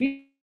after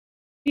 3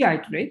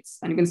 iterates.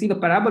 And you can see the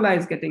parabola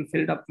is getting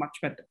filled up much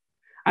better.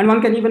 And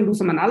one can even do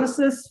some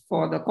analysis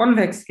for the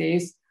convex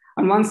case.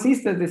 And one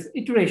sees that this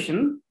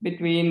iteration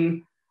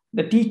between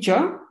the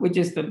teacher, which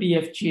is the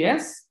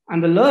BFGS,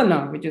 and the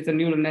learner, which is the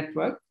neural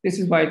network. This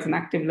is why it's an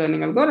active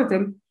learning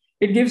algorithm.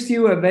 It gives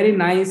you a very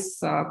nice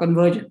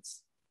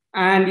convergence.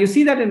 And you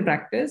see that in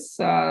practice,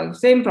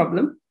 same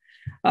problem,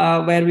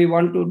 where we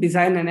want to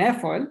design an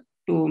airfoil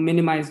to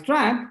minimize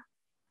drag.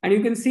 And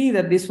you can see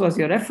that this was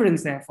your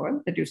reference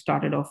airfoil that you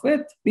started off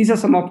with. These are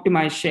some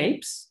optimized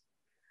shapes.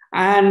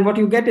 And what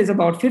you get is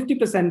about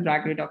 50%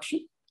 drag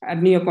reduction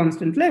at near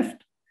constant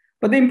lift.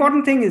 But the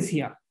important thing is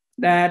here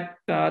that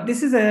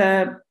this is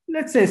a,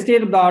 let's say,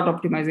 state-of-the-art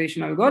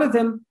optimization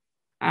algorithm.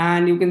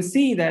 And you can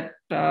see that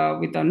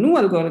with a new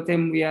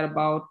algorithm, we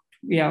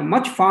are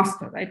much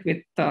faster, right?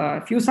 With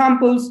a few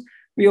samples,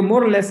 we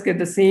more or less get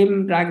the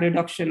same drag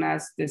reduction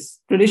as this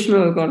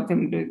traditional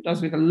algorithm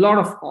does with a lot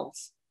of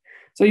calls.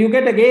 So you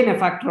get again a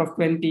factor of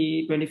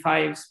 20,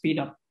 25 speed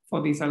up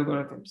for these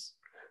algorithms.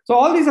 So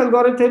all these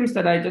algorithms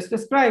that I just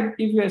described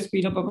give you a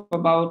speed up of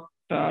about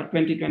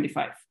 20,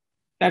 25.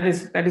 That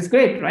is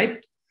great, right?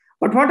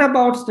 But what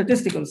about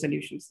statistical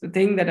solutions? The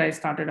thing that I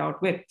started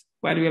out with,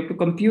 where we have to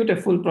compute a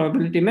full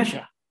probability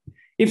measure.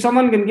 If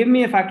someone can give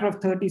me a factor of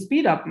 30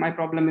 speed up, my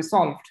problem is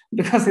solved.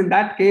 Because in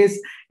that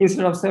case,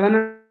 instead of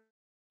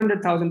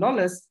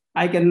 $700,000,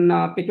 I can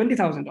pay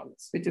 $20,000,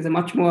 which is a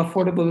much more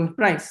affordable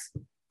price.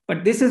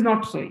 But this is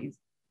not so easy.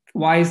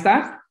 Why is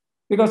that?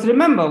 Because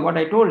remember what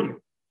I told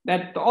you,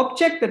 that the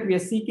object that we are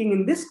seeking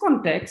in this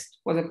context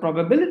was a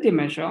probability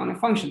measure on a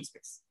function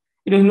space.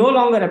 It is no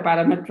longer a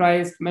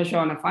parameterized measure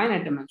on a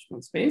finite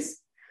dimensional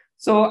space.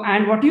 So,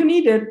 and what you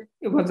needed,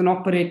 it was an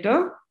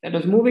operator that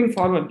was moving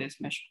forward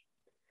this measure.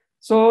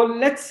 So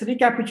let's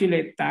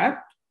recapitulate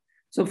that.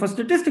 So for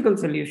statistical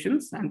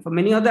solutions and for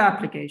many other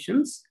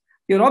applications,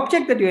 your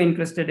object that you're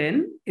interested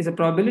in is a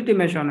probability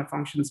measure on a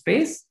function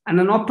space and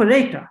an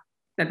operator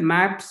that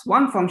maps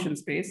one function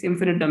space,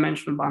 infinite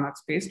dimensional Banach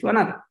space, to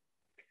another.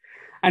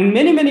 And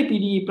many, many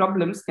PDE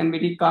problems can be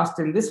recast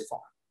in this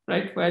form,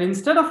 right? Where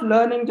instead of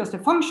learning just a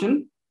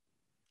function,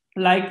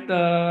 like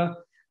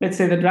let's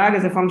say the drag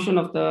is a function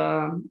of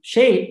the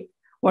shade,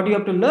 what you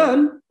have to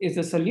learn is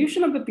the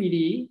solution of the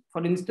PDE,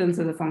 for instance,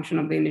 as a function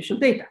of the initial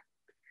data.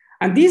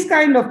 And these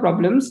kind of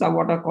problems are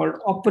what are called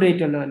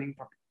operator learning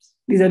problems.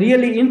 These are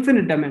really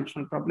infinite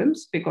dimensional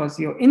problems because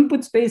your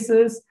input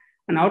spaces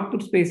and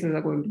output spaces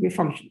are going to be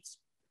functions.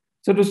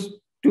 So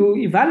to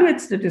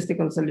evaluate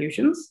statistical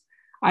solutions,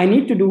 I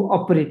need to do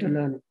operator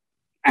learning.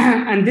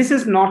 And this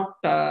is not,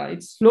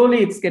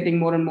 it's getting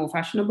more and more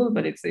fashionable,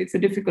 but it's a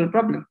difficult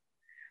problem.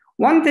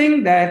 One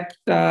thing that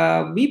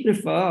we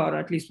prefer, or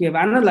at least we have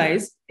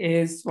analyzed,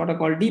 is what are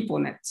called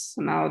DeepOnets.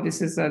 Now,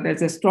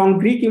 there's a strong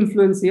Greek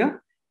influence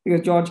here,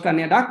 because George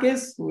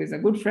Kaniadakis, who is a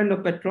good friend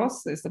of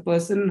Petros, is the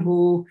person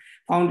who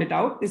found it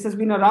out. This has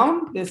been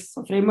around. This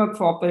framework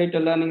for operator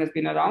learning has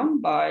been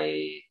around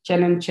by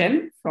Chen and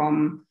Chen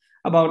from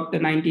about the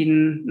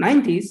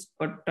 1990s,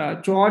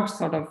 but George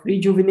sort of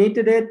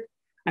rejuvenated it,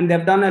 and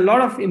they've done a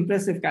lot of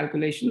impressive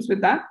calculations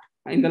with that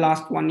in the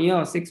last 1 year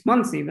or 6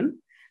 months even.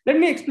 Let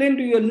me explain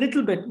to you a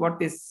little bit what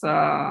this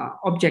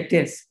object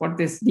is, what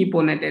this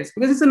DeepOnet is,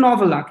 because it's a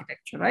novel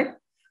architecture, right?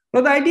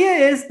 So the idea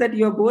is that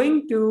you're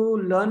going to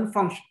learn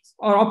functions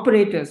or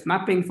operators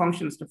mapping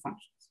functions to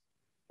functions.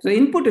 So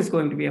input is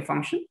going to be a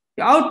function,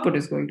 the output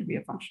is going to be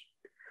a function.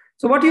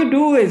 So what you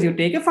do is you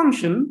take a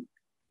function,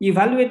 you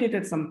evaluate it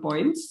at some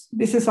points.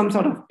 This is some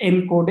sort of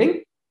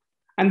encoding,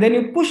 and then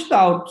you push the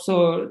out.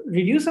 So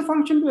reduce a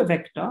function to a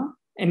vector,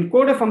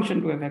 encode a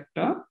function to a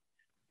vector,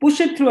 push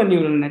it through a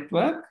neural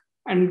network,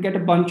 and get a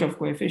bunch of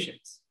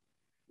coefficients.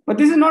 But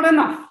this is not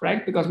enough,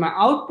 right? Because my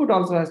output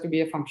also has to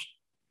be a function.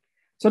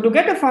 So to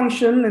get a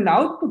function in the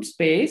output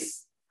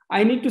space,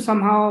 I need to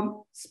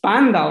somehow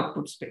span the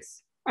output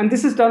space. And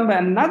this is done by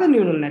another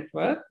neural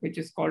network, which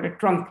is called a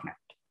trunk net.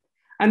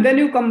 And then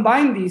you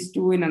combine these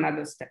two in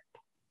another step.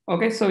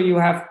 Okay, so you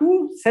have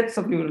two sets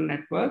of neural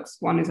networks.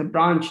 One is a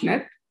branch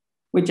net,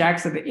 which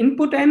acts at the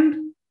input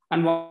end,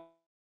 and one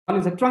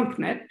is a trunk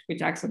net,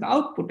 which acts at the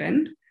output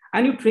end,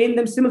 and you train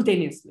them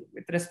simultaneously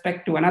with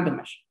respect to another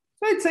measure.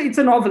 So it's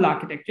a novel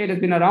architecture. It has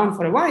been around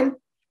for a while,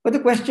 but the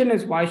question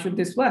is, why should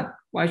this work?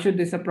 Why should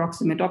this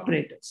approximate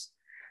operators?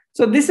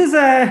 So this is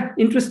an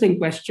interesting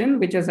question,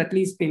 which has at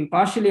least been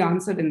partially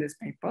answered in this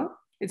paper.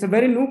 It's a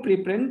very new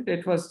preprint.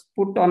 It was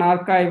put on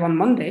arXiv on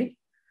Monday.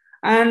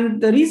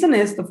 And the reason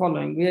is the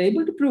following. We are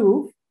able to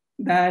prove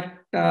that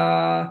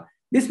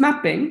this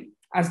mapping,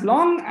 as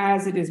long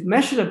as it is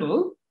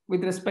measurable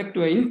with respect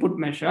to an input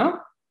measure,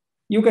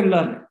 you can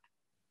learn it.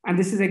 And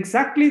this is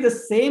exactly the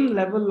same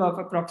level of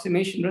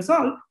approximation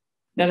result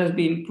that has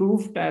been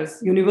proved as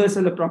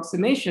universal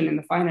approximation in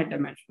the finite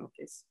dimensional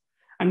case.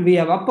 And we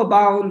have upper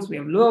bounds, we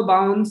have lower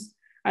bounds.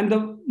 And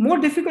the more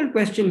difficult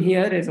question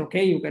here is,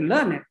 okay, you can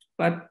learn it,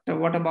 but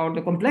what about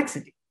the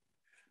complexity?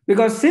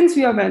 Because since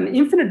you have an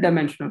infinite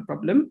dimensional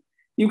problem,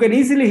 you can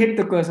easily hit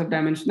the curse of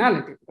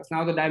dimensionality, because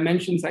now the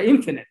dimensions are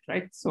infinite,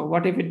 right? So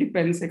what if it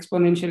depends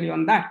exponentially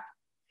on that?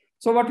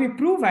 So what we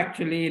prove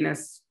actually in a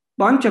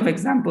bunch of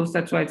examples,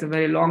 that's why it's a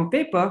very long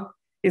paper,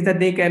 is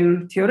that they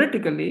can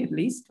theoretically, at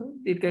least,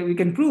 we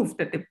can prove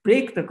that they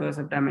break the curse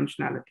of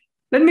dimensionality.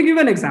 Let me give you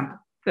an example.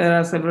 There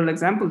are several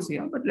examples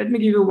here, but let me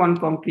give you one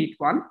concrete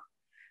one.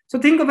 So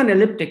think of an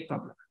elliptic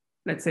problem.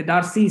 Let's say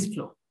Darcy's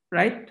flow,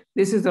 right?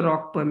 This is the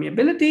rock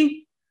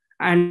permeability,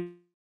 and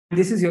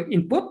this is your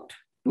input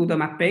to the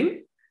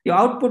mapping. Your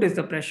output is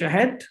the pressure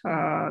head,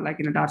 like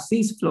in a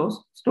Darcy's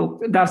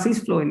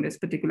flow in this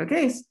particular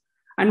case.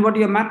 And what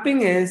you're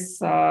mapping is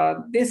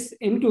this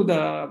into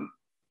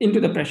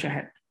the pressure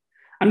head.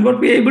 And what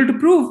we're able to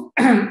prove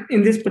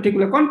in this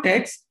particular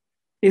context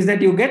is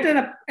that you get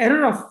an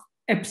error of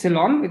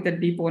epsilon with the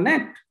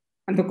DeepOnet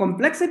And the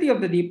complexity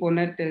of the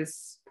DeepOnet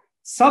is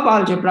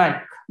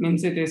subalgebraic,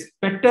 means it is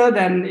better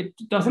than, it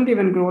doesn't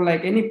even grow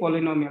like any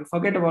polynomial.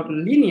 Forget about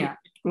linear,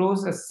 it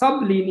grows as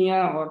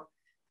sublinear or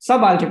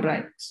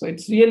subalgebraic. So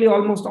it's really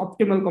almost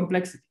optimal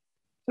complexity.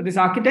 So this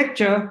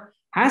architecture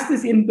has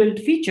this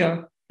inbuilt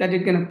feature that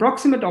it can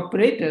approximate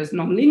operators,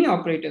 nonlinear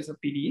operators of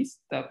PDEs.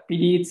 The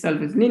PDE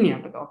itself is linear,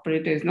 but the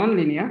operator is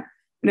nonlinear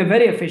in a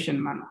very efficient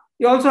manner.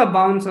 You also have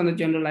bounds on the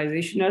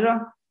generalization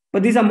error,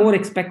 but these are more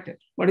expected.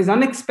 What is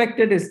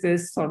unexpected is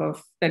this sort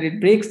of, that it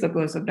breaks the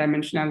curse of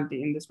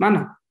dimensionality in this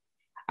manner.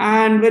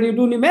 And when you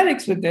do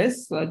numerics with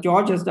this,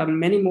 George has done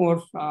many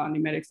more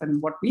numerics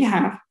than what we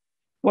have.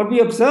 What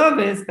we observe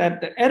is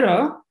that the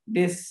error,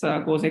 this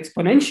goes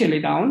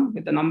exponentially down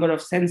with the number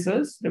of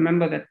sensors.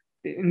 Remember that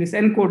in this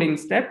encoding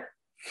step,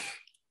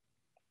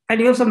 and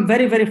you have some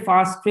very, very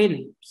fast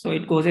training. So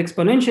it goes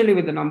exponentially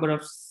with the number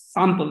of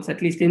samples,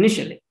 at least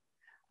initially.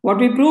 What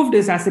we proved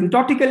is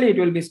asymptotically, it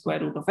will be square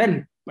root of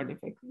n. But if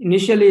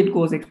initially it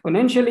goes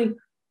exponentially,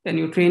 then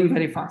you train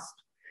very fast.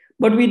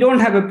 But we don't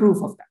have a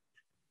proof of that.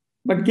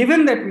 But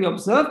given that we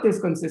observe this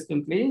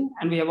consistently,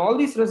 and we have all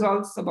these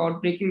results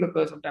about breaking the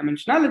curse of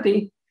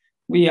dimensionality,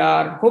 we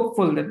are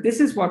hopeful that this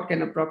is what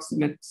can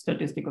approximate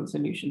statistical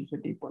solutions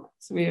with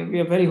DeepOnets. We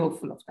are very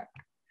hopeful of that.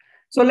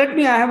 So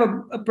I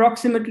have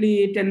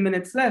approximately 10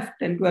 minutes left,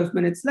 10, 12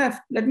 minutes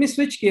left. Let me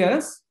switch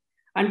gears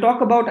and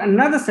talk about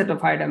another set of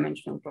high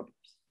dimensional problems.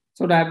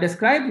 So what I've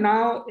described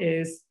now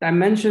is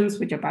dimensions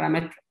which are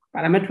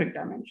parametric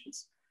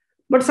dimensions.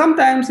 But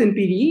sometimes in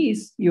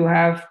PDEs, you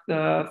have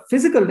the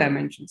physical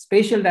dimensions,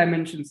 spatial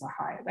dimensions are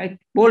high, right?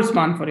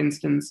 Boltzmann, for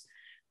instance,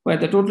 where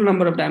the total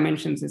number of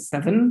dimensions is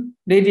 7,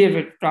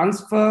 radiative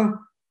transfer,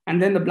 and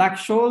then the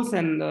Black-Scholes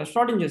and the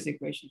Schrodinger's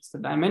equations, the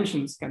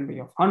dimensions can be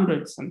of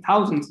hundreds and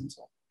thousands and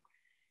so on.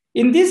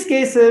 In these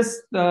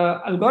cases, the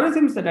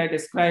algorithms that I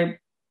described,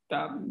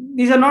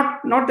 these are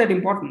not that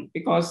important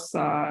because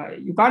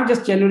you can't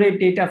just generate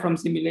data from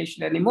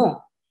simulation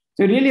anymore.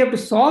 So you really have to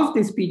solve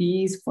these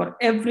PDEs for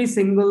every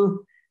single,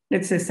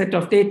 let's say, set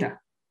of data.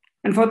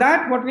 And for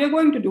that, what we are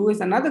going to do is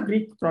another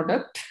Greek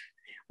product,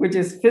 which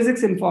is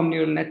physics-informed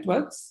neural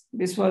networks.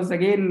 This was,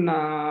 again,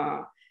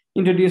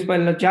 introduced by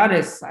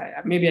Lajares.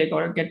 Maybe I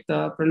got to get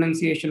the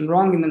pronunciation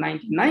wrong in the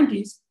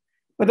 1990s.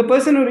 But the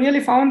person who really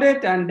found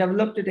it and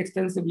developed it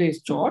extensively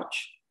is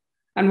George.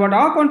 And what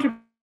our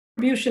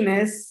contribution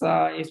is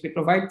we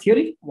provide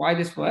theory, why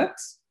this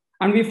works,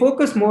 and we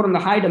focus more on the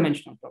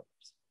high-dimensional problems.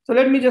 So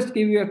let me just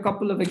give you a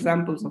couple of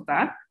examples of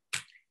that.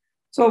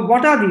 So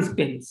what are these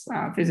PINs,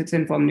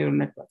 physics-informed neural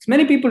networks?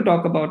 Many people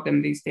talk about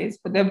them these days,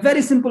 but they're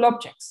very simple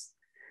objects.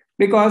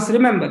 Because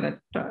remember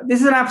that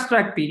this is an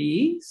abstract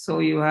PDE. So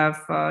you have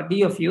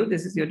D of U,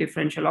 this is your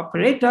differential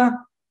operator.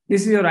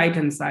 This is your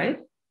right-hand side.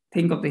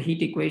 Think of the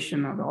heat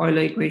equation or the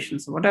Euler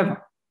equations or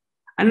whatever.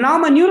 And now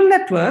my neural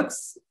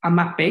networks are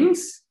mappings.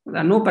 There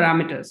are no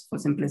parameters for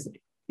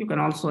simplicity. You can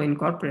also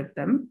incorporate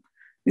them.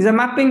 These are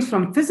mappings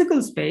from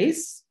physical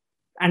space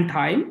and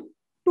time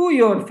to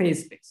your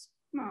phase space,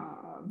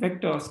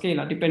 vector or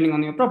scalar, depending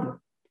on your problem.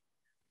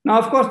 Now,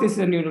 of course, this is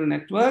a neural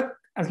network.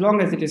 As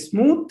long as it is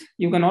smooth,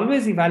 you can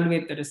always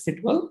evaluate the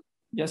residual.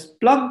 Just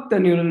plug the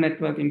neural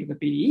network into the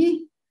PDE.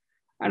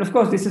 And of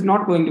course, this is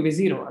not going to be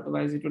 0.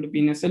 Otherwise, it would have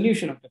been a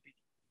solution of the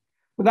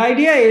PDE. So the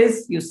idea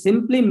is you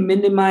simply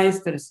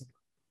minimize the residual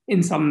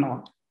in some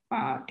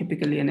node,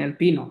 typically an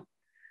LP node.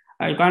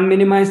 You can't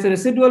minimize the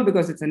residual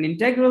because it's an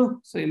integral.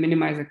 So you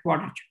minimize the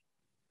quadrature.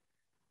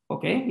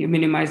 Okay, you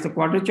minimize the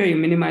quadrature, you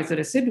minimize the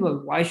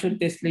residual. Why should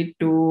this lead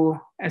to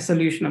a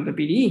solution of the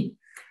PDE?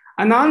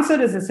 And the answer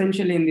is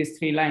essentially in these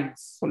 3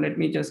 lines. So let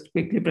me just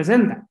quickly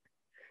present that.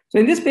 So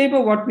in this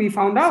paper, what we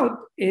found out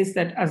is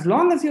that as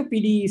long as your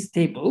PDE is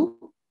stable,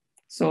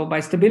 so by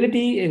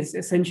stability is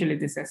essentially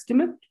this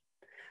estimate.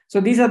 So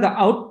these are the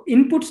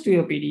inputs to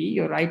your PDE,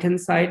 your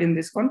right-hand side in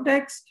this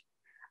context.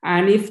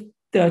 And if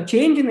the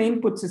change in the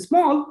inputs is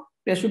small,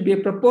 there should be a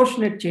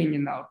proportionate change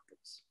in the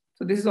outputs.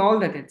 So this is all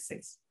that it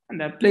says. And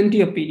there are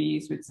plenty of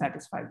PDEs which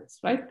satisfy this,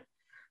 right?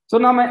 So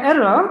now my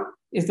error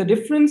is the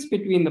difference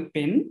between the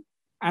pin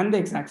and the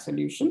exact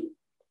solution.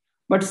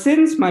 But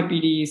since my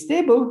PDE is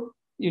stable,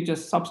 you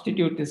just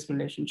substitute this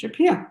relationship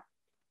here.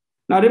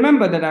 Now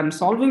remember that I'm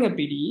solving a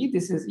PDE.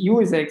 This is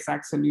U is the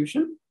exact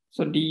solution.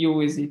 So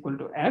du is equal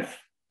to F,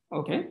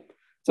 okay?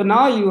 So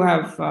now you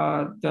have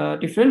the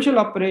differential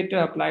operator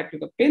applied to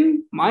the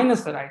pin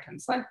minus the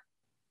right-hand side.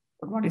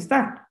 But what is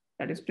that?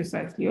 That is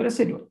precisely your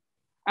residual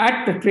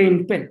at the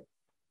trained pin.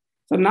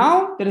 So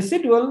now the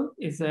residual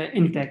is an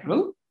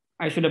integral.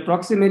 I should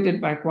approximate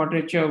it by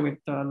quadrature with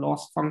the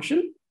loss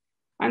function.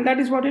 And that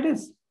is what it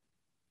is.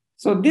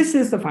 So this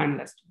is the final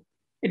estimate.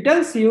 It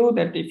tells you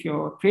that if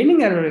your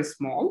training error is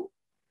small,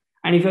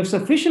 and if you have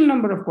sufficient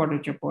number of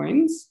quadrature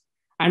points,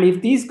 and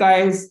if these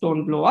guys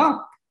don't blow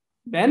up,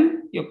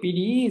 then your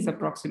PDE is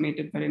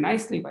approximated very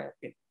nicely by a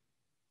pin.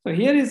 So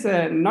here is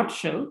a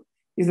nutshell,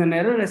 is an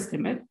error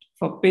estimate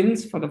for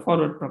pins for the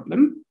forward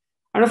problem.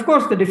 And of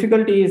course, the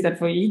difficulty is that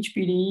for each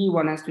PDE,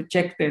 one has to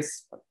check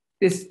this.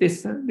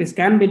 This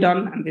can be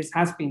done, and this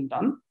has been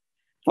done.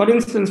 For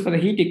instance, for the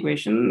heat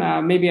equation,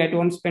 maybe I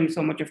don't spend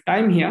so much of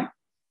time here.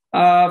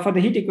 For the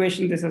heat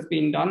equation, this has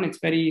been done. It's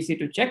very easy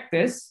to check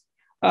this.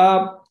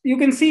 You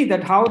can see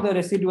that how the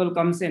residual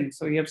comes in.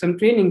 So you have some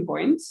training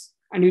points,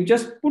 and you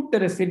just put the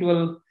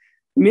residual,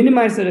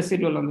 minimize the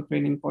residual on the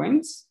training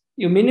points.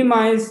 You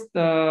minimize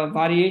the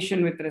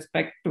variation with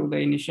respect to the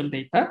initial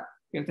data,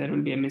 because there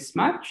will be a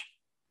mismatch.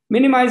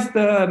 Minimize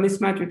the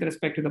mismatch with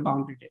respect to the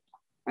boundary data.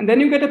 And then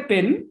you get a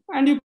pin,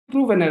 and you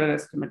prove an error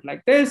estimate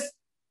like this.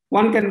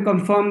 One can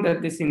confirm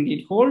that this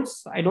indeed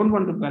holds. I don't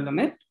want to dwell on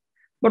it.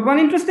 But one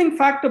interesting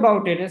fact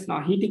about it is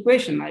now heat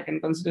equation. I can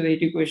consider the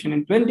heat equation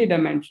in 20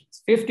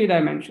 dimensions, 50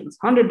 dimensions,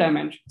 100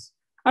 dimensions.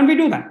 And we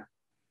do that.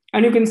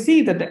 And you can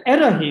see that the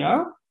error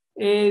here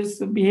is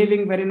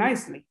behaving very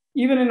nicely.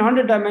 Even in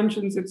 100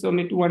 dimensions, it's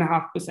only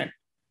 2.5%.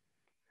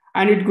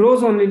 And it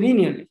grows only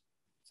linearly.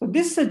 So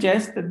this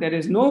suggests that there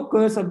is no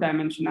curse of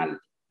dimensionality.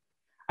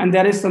 And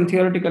there is some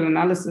theoretical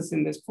analysis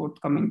in this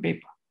forthcoming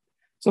paper.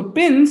 So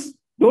pins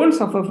don't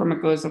suffer from a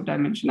curse of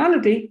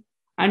dimensionality,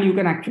 and you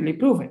can actually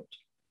prove it.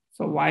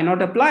 So why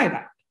not apply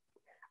that?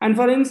 And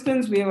for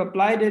instance, we have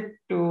applied it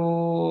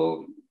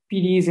to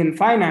PDEs in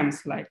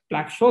finance, like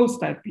Black-Scholes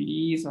type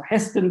PDEs or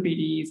Heston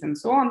PDEs and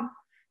so on,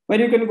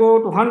 where you can go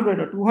to 100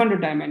 or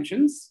 200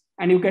 dimensions,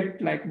 and you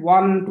get like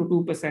 1 to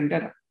 2%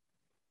 error.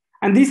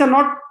 And these are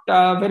not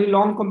very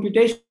long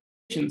computations.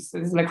 This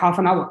is like half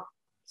an hour.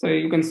 So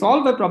you can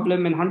solve a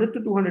problem in 100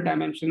 to 200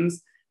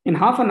 dimensions in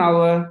half an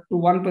hour to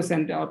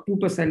 1% or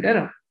 2%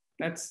 error.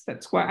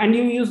 That's quite, and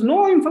you use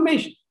no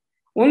information.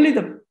 Only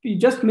you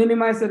just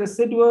minimize the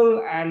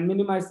residual and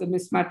minimize the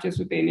mismatches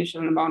with the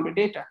initial and boundary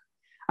data.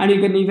 And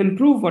you can even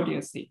prove what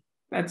you see.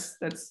 That's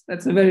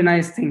a very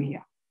nice thing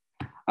here.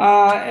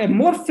 A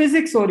more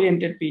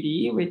physics-oriented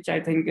PDE, which I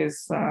think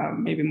is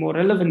maybe more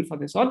relevant for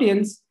this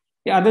audience,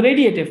 are the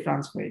radiative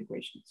transfer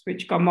equations,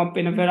 which come up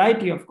in a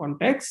variety of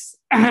contexts.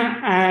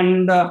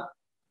 And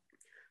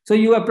so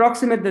you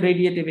approximate the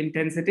radiative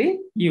intensity,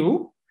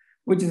 U,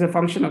 which is a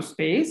function of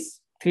space,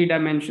 3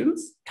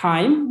 dimensions,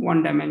 time,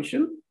 1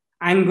 dimension,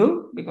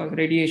 angle, because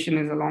radiation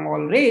is along all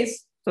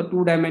rays, so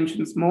 2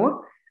 dimensions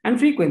more, and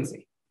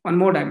frequency, 1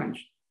 more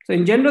dimension. So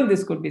in general,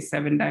 this could be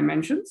 7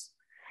 dimensions.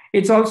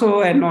 It's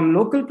also a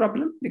non-local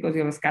problem because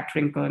you have a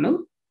scattering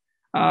kernel.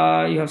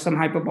 You have some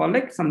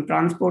hyperbolic, some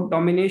transport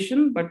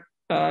domination, but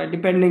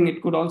depending,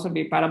 it could also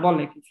be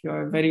parabolic if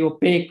you're a very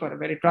opaque or a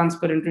very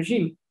transparent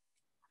regime.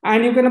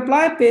 And you can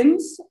apply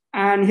pins,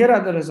 and here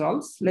are the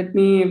results. Let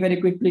me very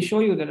quickly show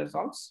you the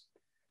results.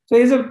 So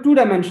here's a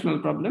 2-dimensional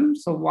problem.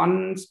 So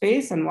 1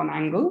 space and 1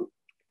 angle.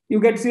 You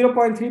get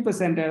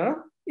 0.3%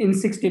 error in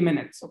 60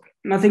 minutes. Okay,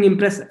 nothing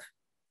impressive.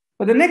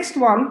 For the next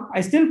one,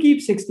 I still keep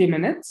 60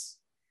 minutes,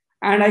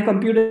 and I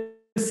compute a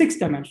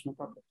 6-dimensional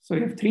problem. So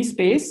you have 3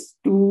 space,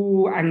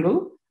 2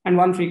 angle, and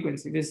 1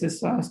 frequency. This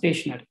is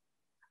stationary.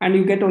 And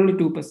you get only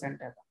 2%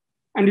 error.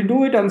 And you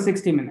do it on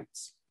 60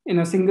 minutes in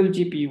a single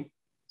GPU.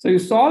 So you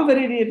solve a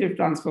radiative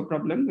transfer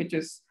problem, which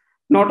is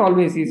not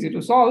always easy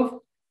to solve,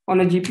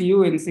 on a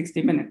GPU in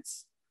 60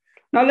 minutes.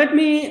 Now let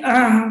me,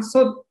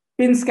 so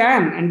pins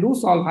can and do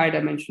solve high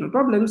dimensional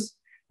problems.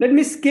 Let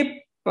me skip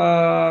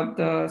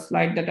the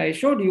slide that I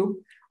showed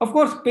you. Of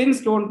course,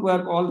 pins don't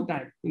work all the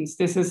time.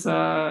 This is,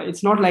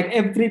 it's not like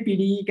every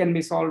PDE can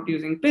be solved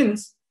using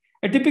pins.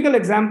 A typical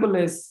example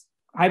is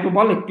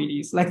hyperbolic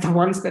PDEs, like the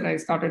ones that I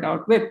started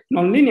out with,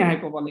 nonlinear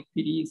hyperbolic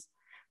PDEs.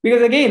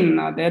 Because again,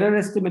 the error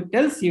estimate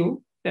tells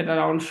you that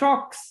around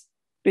shocks,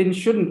 pins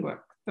shouldn't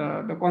work.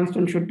 The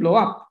constant should blow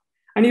up.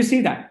 And you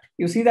see that.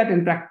 You see that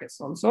in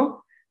practice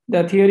also.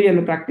 The theory and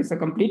the practice are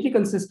completely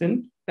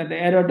consistent, that the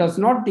error does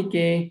not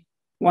decay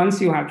once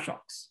you have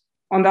shocks.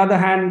 On the other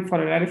hand, for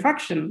a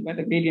rarefaction, where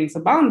the gradients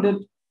are bounded,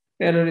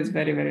 the error is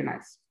very, very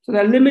nice. So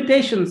there are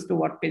limitations to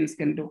what pins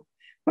can do.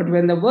 But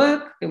when they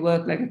work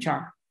like a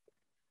charm.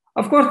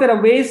 Of course, there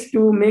are ways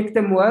to make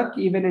them work,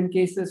 even in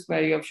cases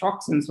where you have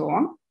shocks and so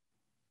on.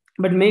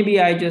 But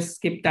maybe I just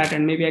skip that,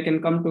 and maybe I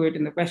can come to it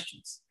in the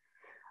questions.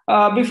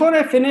 Before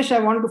I finish, I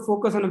want to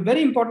focus on a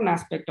very important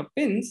aspect of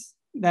pins,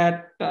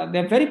 that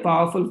they're very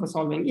powerful for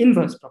solving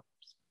inverse problems.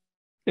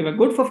 They were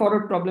good for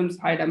forward problems,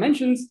 high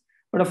dimensions,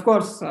 but of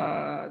course,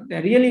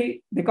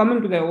 they come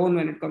into their own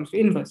when it comes to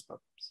inverse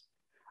problems.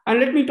 And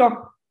let me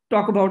talk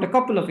about a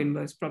couple of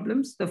inverse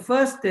problems. The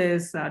first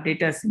is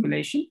data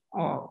assimilation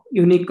or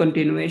unique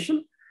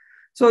continuation.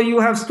 So you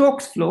have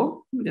Stokes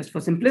flow, just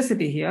for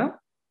simplicity here,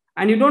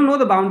 and you don't know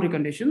the boundary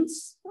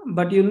conditions,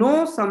 but you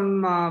know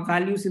some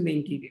values in the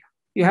interior.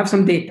 You have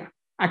some data,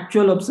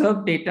 actual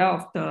observed data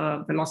of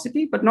the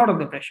velocity, but not of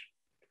the pressure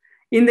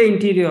in the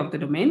interior of the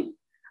domain.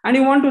 And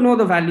you want to know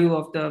the value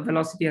of the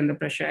velocity and the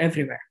pressure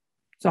everywhere.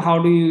 So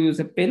how do you use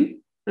a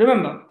pin?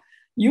 Remember,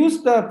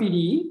 use the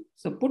PDE.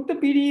 So put the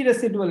PDE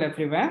residual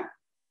everywhere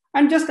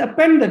and just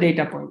append the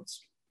data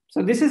points.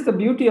 So this is the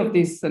beauty of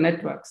these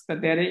networks,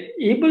 that they're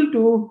able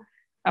to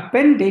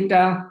append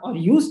data or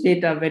use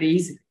data very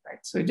easily, right?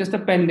 So you just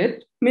append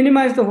it,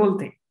 minimize the whole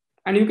thing.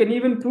 And you can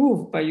even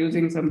prove by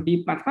using some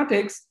deep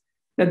mathematics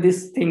that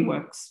this thing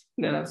works.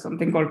 There are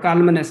something called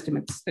Kalman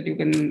estimates that you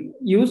can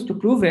use to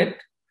prove it.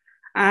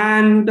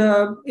 And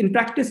in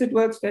practice, it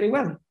works very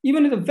well.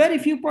 Even with a very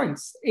few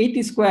points,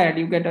 80 squared,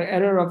 you get an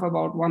error of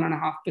about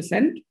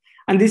 1.5%.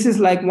 And this is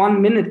like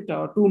 1 minute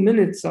or 2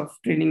 minutes of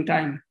training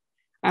time,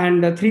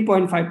 and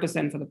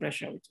 3.5% for the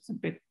pressure, which is a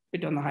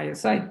bit on the higher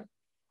side.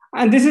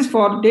 And this is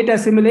for data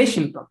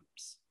assimilation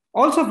problems.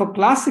 Also for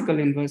classical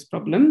inverse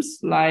problems,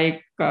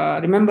 like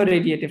remember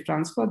radiative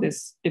transfer,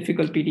 this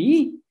difficult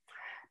PDE.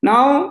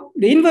 Now,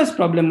 the inverse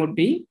problem would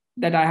be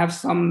that I have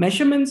some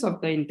measurements of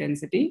the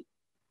intensity,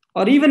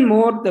 or even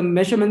more, the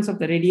measurements of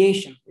the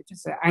radiation, which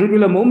is the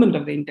angular moment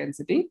of the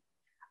intensity.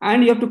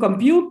 And you have to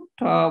compute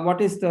what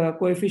is the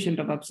coefficient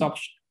of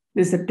absorption.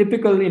 This is a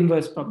typical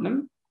inverse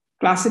problem,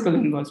 classical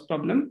inverse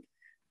problem.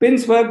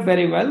 Pins work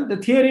very well. The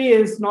theory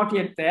is not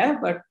yet there,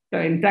 but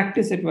in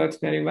practice, it works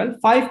very well.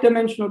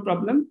 5-dimensional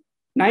problem,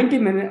 90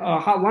 minutes,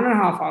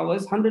 1.5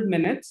 hours, 100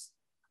 minutes.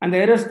 And the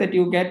errors that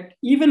you get,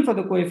 even for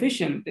the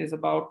coefficient, is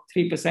about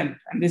 3%.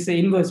 And this is an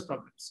inverse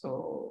problem.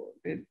 So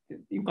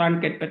you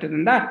can't get better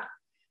than that.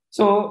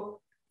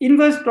 So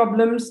inverse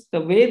problems,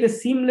 the way they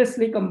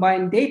seamlessly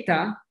combine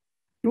data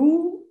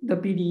to the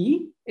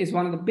PDE is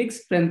one of the big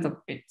strengths of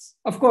PITs.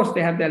 Of course,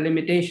 they have their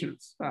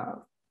limitations,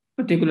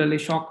 particularly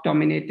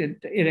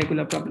shock-dominated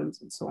irregular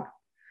problems and so on.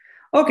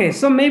 Okay,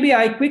 so maybe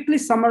I quickly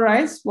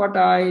summarize what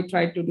I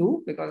tried to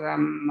do, because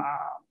I'm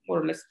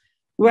more or less.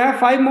 Do I have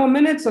 5 more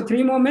minutes or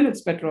 3 more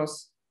minutes,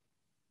 Petros?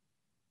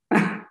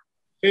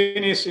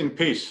 Finish in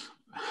peace.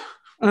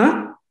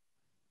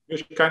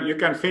 You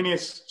can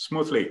finish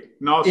smoothly.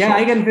 No, yeah,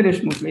 I can finish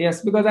smoothly,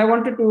 yes, because I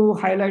wanted to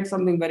highlight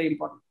something very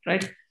important,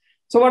 right?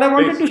 So what I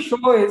wanted to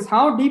show is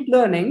how deep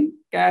learning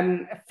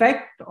can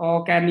affect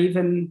or can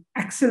even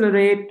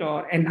accelerate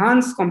or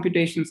enhance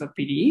computations of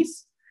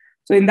PDEs.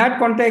 So in that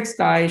context,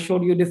 I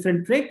showed you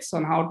different tricks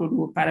on how to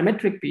do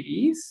parametric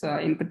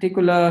PDEs, in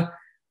particular,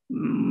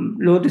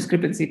 low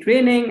discrepancy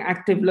training,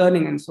 active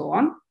learning, and so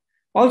on.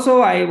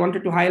 Also, I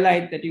wanted to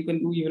highlight that you can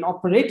do even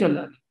operator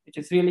learning, which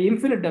is really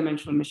infinite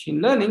dimensional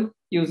machine learning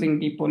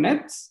using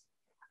DeepOnets.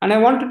 And I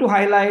wanted to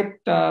highlight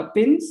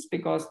pins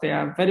because they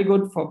are very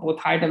good for both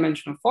high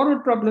dimensional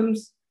forward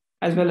problems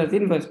as well as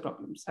inverse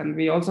problems. And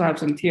we also have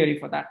some theory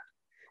for that.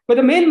 But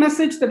the main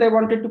message that I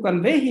wanted to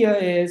convey here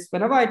is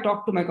whenever I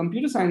talk to my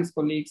computer science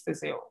colleagues, they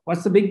say, oh,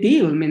 what's the big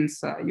deal?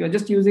 Means you're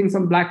just using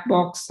some black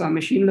box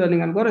machine learning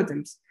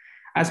algorithms.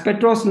 As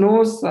Petros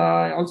knows,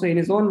 also in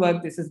his own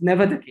work, this is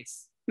never the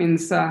case.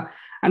 Means,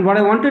 and what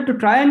I wanted to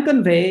try and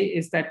convey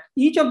is that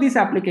each of these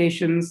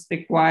applications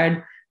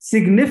required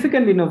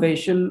significant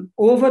innovation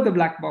over the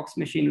black box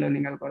machine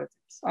learning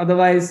algorithms.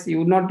 Otherwise, you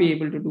would not be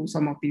able to do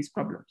some of these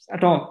problems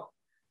at all.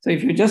 So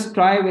if you just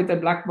try with a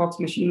black box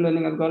machine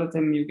learning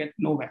algorithm, you get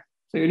nowhere.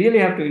 So you really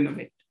have to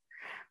innovate.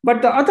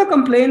 But the other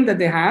complaint that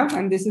they have,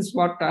 and this is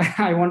what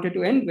I wanted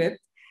to end with,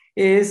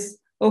 is,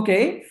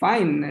 okay,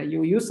 fine,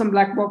 you use some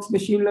black box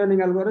machine learning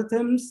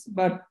algorithms,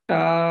 but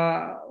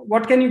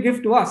what can you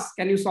give to us?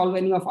 Can you solve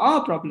any of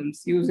our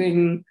problems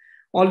using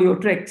all your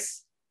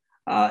tricks?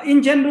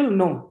 In general,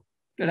 no,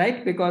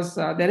 right? Because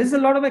there is a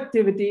lot of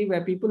activity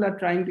where people are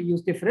trying to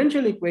use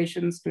differential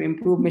equations to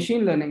improve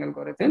machine learning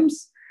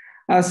algorithms.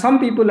 Some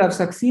people have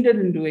succeeded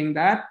in doing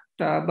that,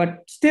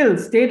 but still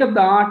state of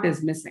the art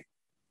is missing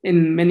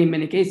in many,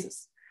 many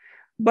cases.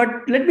 But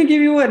let me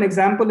give you an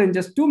example in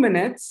just 2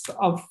 minutes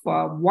of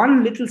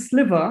one little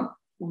sliver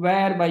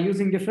where by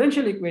using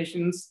differential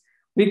equations,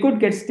 we could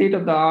get state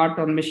of the art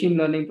on machine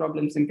learning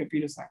problems in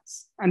computer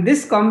science. And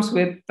this comes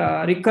with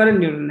recurrent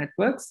neural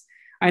networks.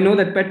 I know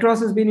that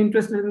Petros has been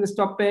interested in this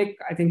topic.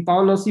 I think,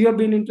 Paulos, you have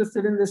been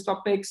interested in this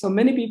topic. So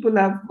many people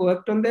have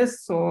worked on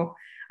this. So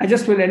I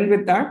just will end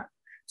with that.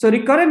 So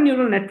recurrent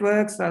neural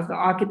networks are the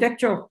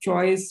architecture of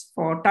choice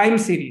for time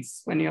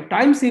series. When you have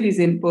time series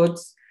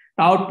inputs,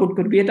 the output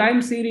could be a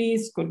time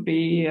series, could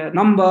be a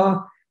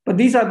number, but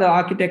these are the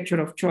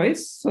architecture of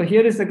choice. So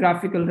here is the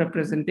graphical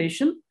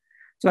representation.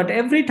 So at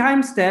every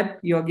time step,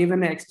 you're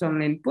given an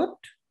external input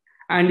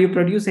and you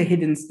produce a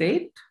hidden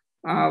state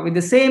with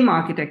the same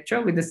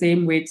architecture, with the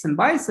same weights and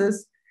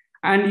biases.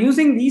 And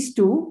using these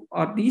two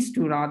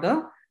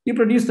rather, you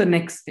produce the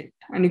next state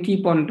and you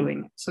keep on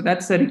doing it. So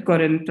that's a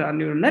recurrent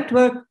neural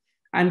network.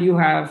 And you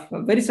have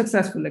very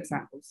successful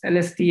examples,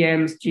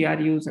 LSTMs,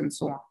 GRUs, and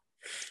so on.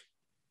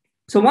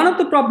 So one of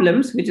the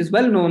problems, which is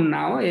well known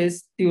now,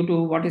 is due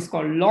to what is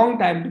called long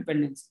time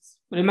dependencies.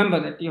 Remember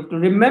that you have to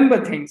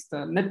remember things.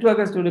 The network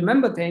has to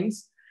remember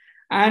things.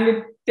 And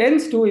it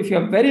tends to, if you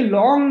have very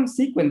long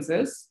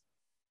sequences,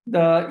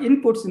 the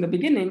inputs in the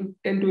beginning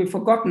tend to be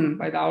forgotten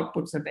by the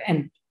outputs at the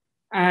end.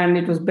 And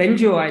it was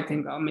Benjo, I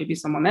think, or maybe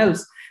someone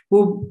else,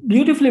 who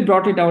beautifully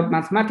brought it out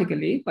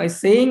mathematically by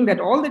saying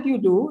that all that you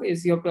do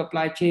is you have to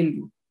apply chain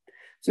rule.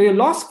 So your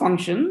loss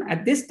function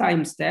at this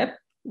time step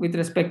with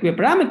respect to a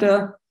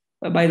parameter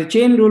by the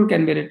chain rule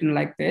can be written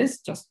like this,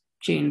 just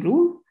chain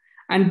rule.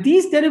 And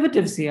these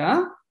derivatives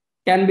here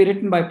can be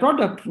written by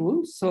product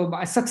rule, so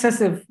by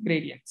successive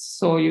gradients.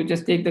 So you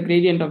just take the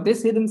gradient of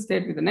this hidden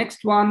state with the next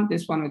one,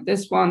 this one with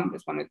this one,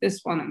 this one with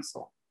this one, and so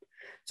on.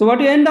 So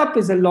what you end up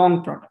is a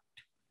long product.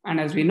 And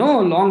as we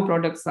know, long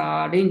products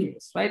are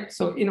dangerous, right?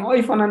 So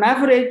if on an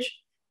average,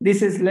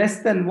 this is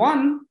less than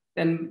 1,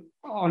 then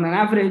on an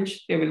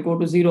average, they will go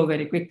to 0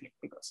 very quickly,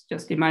 because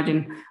just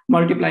imagine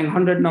multiplying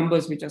 100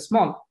 numbers which are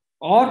small,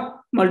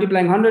 or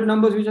multiplying 100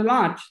 numbers which are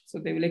large, so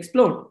they will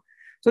explode.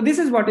 So this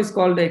is what is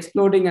called the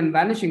exploding and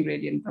vanishing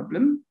gradient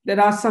problem. There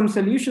are some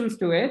solutions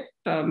to it,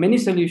 many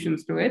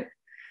solutions to it,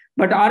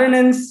 but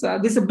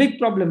RNNs, this is a big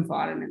problem for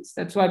RNNs.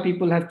 That's why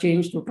people have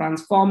changed to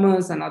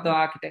transformers and other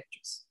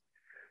architectures.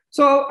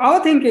 So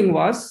our thinking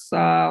was,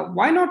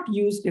 why not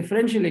use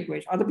differential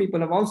equations? Other people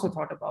have also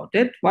thought about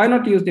it. Why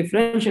not use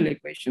differential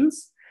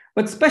equations,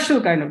 but special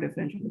kind of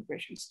differential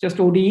equations, just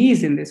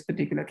ODEs in this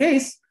particular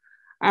case.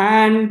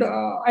 And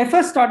I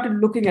first started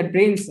looking at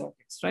brain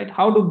circuits, right?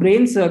 How do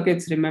brain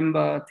circuits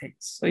remember things?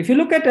 So if you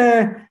look at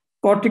a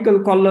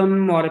cortical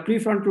column or a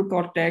prefrontal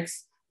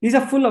cortex, these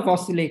are full of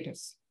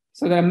oscillators.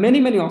 So there are many,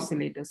 many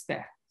oscillators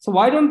there. So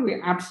why don't we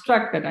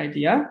abstract that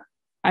idea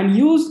and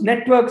use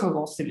networks of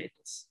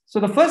oscillators? So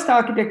the first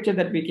architecture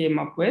that we came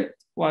up with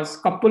was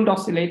coupled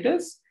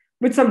oscillators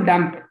with some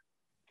damping.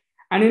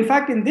 And in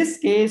fact, in this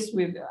case,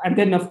 and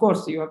then of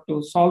course, you have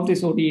to solve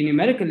this ODE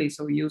numerically.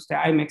 So we used the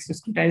IMAX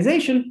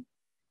discretization.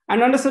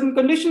 And under certain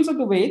conditions of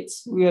the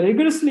weights, we are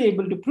rigorously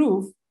able to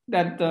prove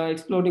that the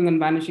exploding and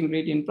vanishing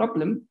gradient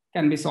problem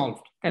can be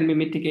solved, can be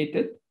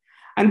mitigated.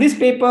 And this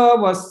paper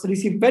was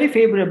received very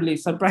favorably,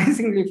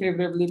 surprisingly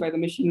favorably by the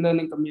machine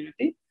learning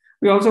community.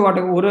 We also got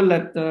an oral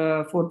at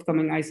the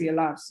forthcoming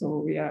ICLR,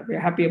 so we're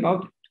happy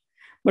about it.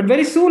 But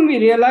very soon we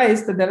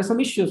realized that there are some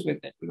issues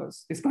with it,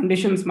 because these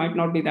conditions might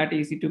not be that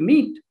easy to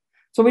meet.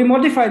 So we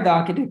modified the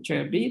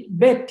architecture a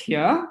bit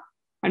here,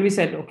 and we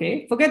said,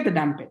 okay, forget the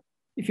damping.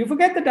 If you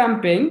forget the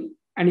damping,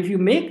 and if you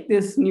make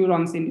these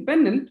neurons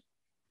independent,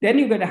 then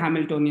you get a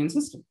Hamiltonian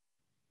system.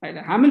 Right?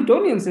 A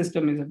Hamiltonian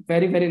system is a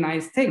very, very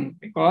nice thing,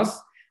 because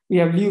we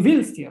have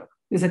Liouville's theorem.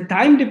 It's a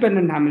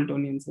time-dependent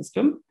Hamiltonian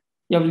system.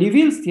 You have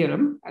Liouville's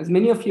theorem. As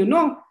many of you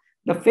know,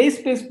 the phase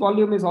space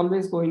volume is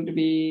always going to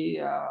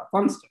be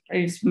constant.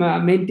 Right? It's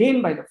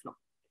maintained by the flow.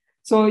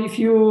 So if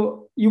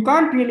you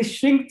can't really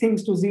shrink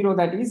things to 0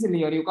 that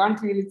easily, or you can't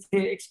really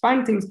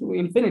expand things to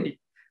infinity.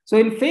 So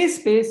in phase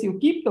space, you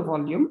keep the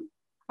volume,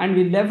 and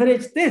we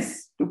leverage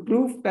this to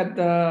prove that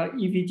the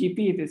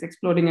EVGP, this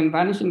exploding and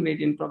vanishing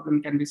gradient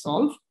problem, can be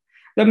solved.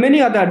 There are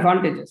many other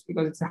advantages,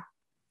 because it's a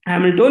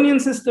Hamiltonian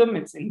system,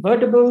 it's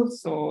invertible,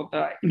 so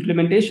the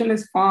implementation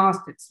is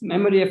fast, it's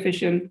memory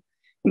efficient.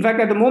 In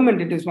fact, at the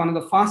moment, it is one of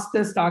the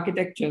fastest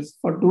architectures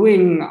for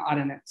doing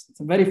RNNs.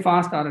 It's a very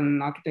fast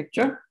RNN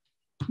architecture,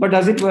 but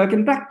does it work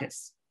in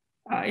practice?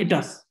 It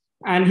does.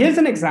 And here's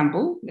an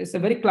example. It's a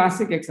very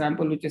classic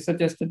example, which is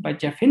suggested by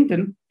Jeff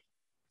Hinton.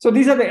 So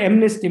these are the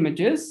MNIST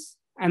images,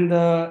 and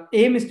the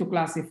aim is to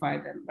classify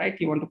them, right?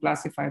 You want to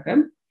classify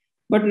them.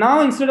 But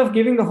now, instead of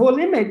giving the whole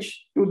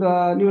image to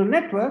the neural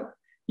network,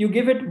 you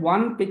give it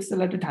 1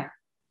 pixel at a time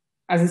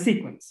as a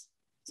sequence.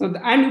 So,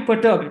 and you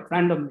perturb it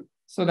randomly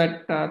so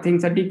that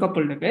things are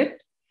decoupled a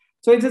bit.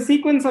 So it's a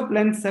sequence of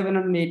length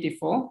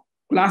 784,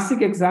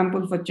 classic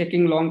example for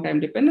checking long-time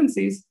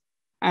dependencies.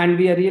 And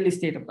we are really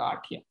state of the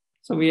art here.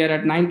 So we are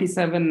at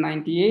 97,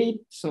 98.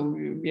 So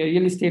we are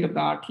really state of the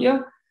art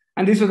here.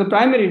 And this was the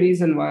primary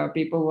reason why our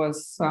paper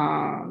was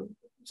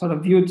sort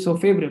of viewed so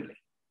favorably.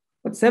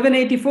 But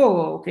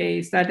 784, okay,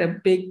 is that a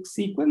big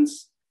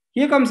sequence?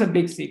 Here comes a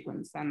big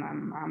sequence, and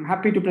I'm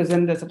happy to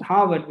present this at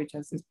Harvard, which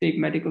has this big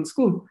medical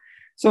school.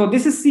 So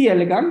this is C.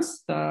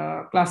 elegans,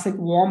 the classic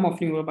worm of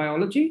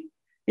neurobiology.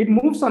 It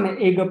moves on an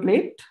agar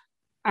plate,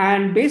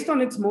 and based on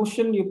its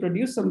motion, you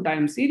produce some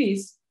time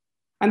series.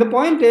 And the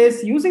point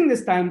is, using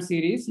this time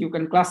series, you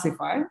can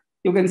classify.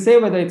 You can say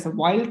whether it's a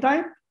wild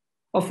type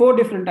or 4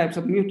 different types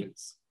of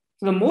mutants.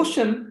 So the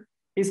motion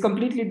is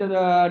completely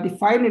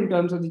defined in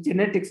terms of the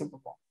genetics of the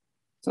worm.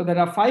 So there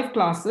are 5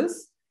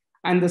 classes,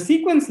 and the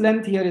sequence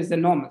length here is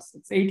enormous.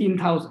 It's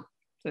 18,000.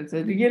 So it's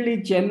a really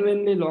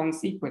genuinely long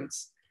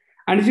sequence.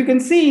 And as you can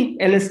see,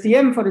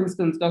 LSTM, for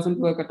instance, doesn't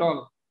work at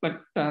all.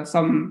 But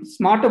some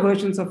smarter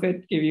versions of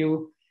it give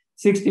you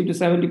 60 to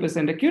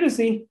 70%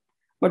 accuracy.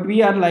 But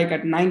we are like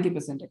at 90%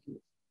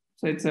 accuracy.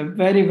 So it's a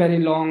very, very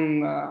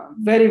long,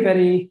 very,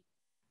 very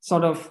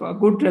sort of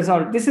good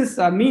result. This is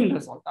a mean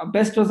result. Our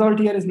best result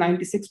here is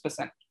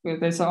 96%, or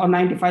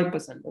 95%.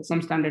 There's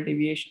some standard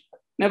deviation.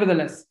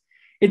 Nevertheless,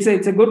 it's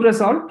a good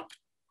result.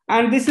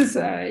 And this is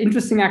an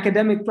interesting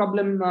academic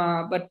problem,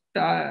 but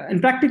in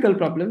practical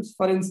problems,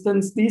 for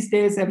instance, these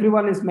days,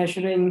 everyone is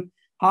measuring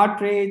heart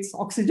rates,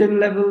 oxygen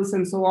levels,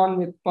 and so on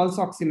with pulse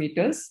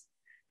oximeters.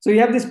 So you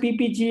have this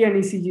PPG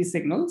and ECG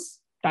signals,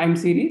 time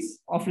series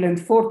of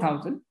length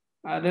 4,000,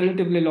 a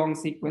relatively long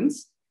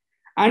sequence.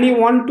 And you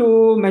want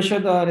to measure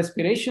the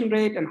respiration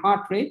rate and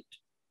heart rate.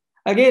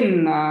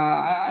 Again,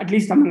 at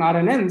least among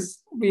RNNs,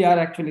 we are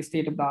actually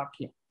state of the art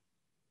here.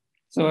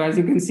 So as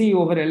you can see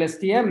over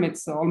LSTM,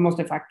 it's almost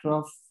a factor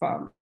of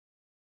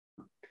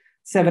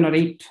 7 or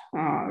 8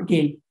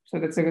 gain. So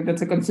that's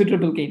a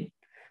considerable gain.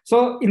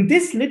 So in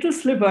this little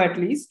sliver, at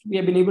least, we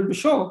have been able to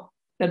show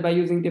that by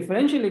using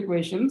differential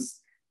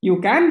equations, you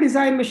can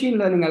design machine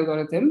learning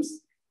algorithms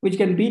which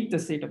can beat the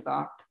state of the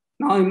art.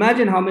 Now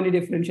imagine how many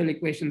differential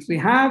equations we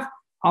have.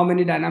 how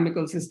many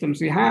dynamical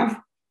systems we have.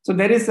 So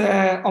there is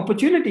an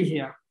opportunity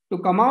here to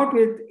come out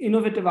with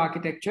innovative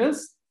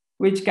architectures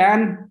which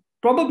can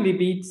probably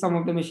beat some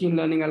of the machine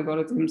learning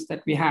algorithms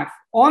that we have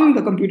on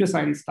the computer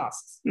science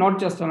tasks, not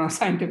just on our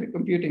scientific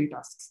computing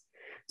tasks.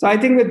 So I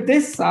think with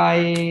this,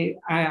 I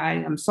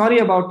am sorry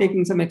about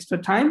taking some extra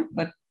time,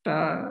 but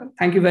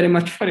thank you very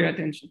much for your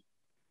attention.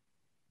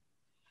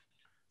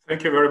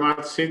 Thank you very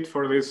much, Sid,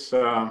 for this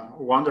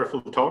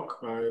wonderful talk.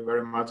 I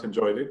very much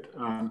enjoyed it.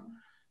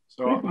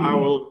 So I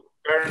will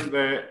turn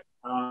the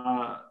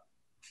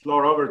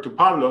floor over to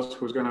Pavlos,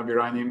 who's going to be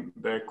running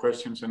the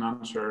questions and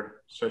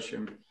answer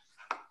session.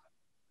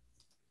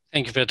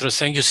 Thank you, Petros.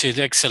 Thank you, Sid.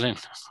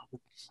 Excellent.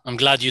 I'm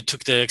glad you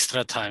took the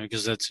extra time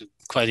because that's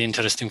quite an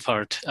interesting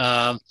part.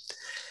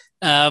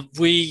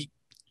 We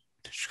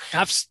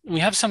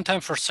have some time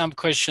for some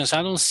questions.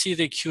 I don't see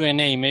the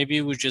Q&A.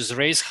 Maybe we just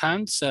raise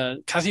hands.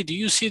 Kathy, do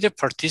you see the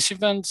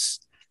participants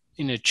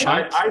in the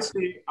chat?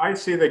 I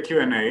see the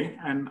Q&A,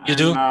 and you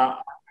do.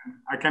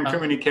 I can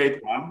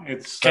communicate one.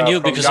 It's can you,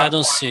 because I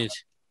don't see it.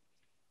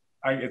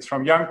 It's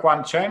from Yang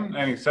Quan Chen,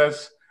 and it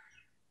says,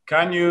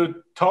 can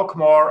you talk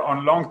more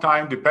on long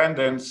time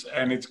dependence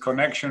and its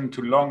connection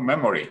to long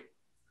memory?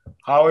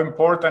 How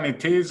important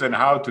it is and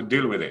how to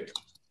deal with it?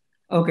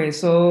 Okay,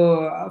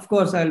 so of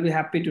course, I'll be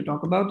happy to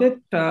talk about it.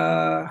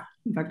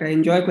 In fact, I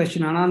enjoy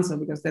question and answer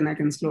because then I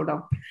can slow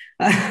down.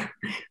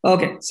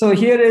 Okay, so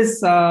here is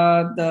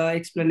the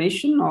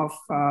explanation of,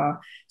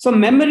 so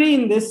memory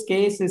in this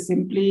case is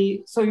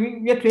simply, so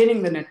we are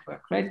training the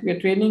network, right? We are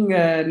training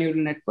a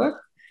neural network.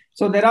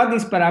 So there are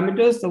these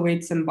parameters, the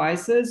weights and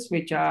biases,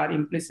 which are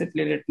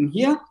implicitly written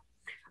here.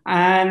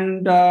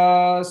 And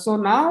so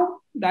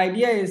now the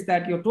idea is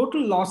that your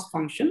total loss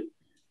function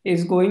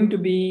is going to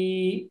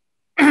be,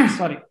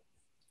 sorry.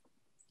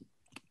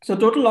 So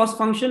total loss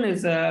function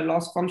is a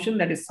loss function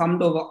that is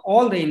summed over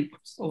all the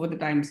inputs over the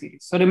time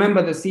series. So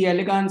remember the C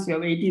elegans, you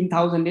have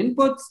 18,000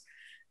 inputs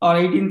or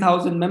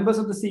 18,000 members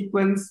of the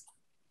sequence,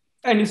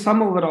 and you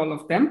sum over all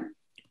of them.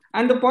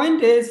 And the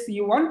point is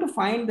you want to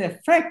find the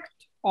effect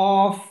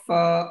of,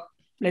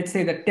 let's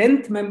say, the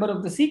 10th member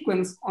of the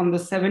sequence on the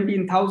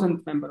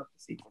 17,000th member of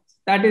the sequence.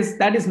 That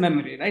is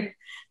memory, right?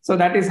 So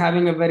that is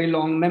having a very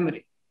long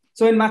memory.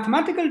 So in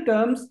mathematical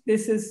terms,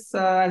 this is,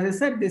 as I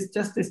said, this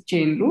just this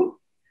chain rule,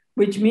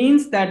 which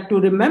means that to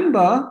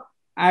remember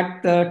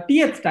at the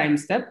tth time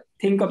step,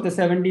 think of the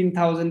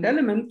 17,000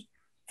 element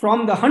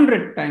from the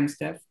 100th time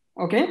step,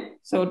 okay?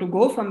 So to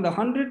go from the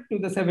 100 to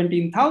the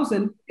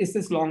 17,000 is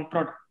this long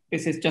product.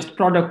 This is just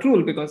product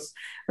rule because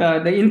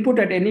the input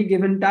at any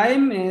given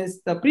time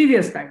is the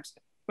previous time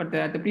step, but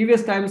the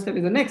previous time step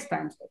is the next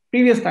time step,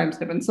 previous time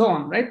step, and so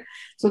on, right?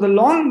 So the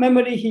long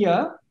memory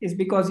here is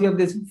because you have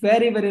this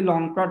very, very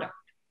long product.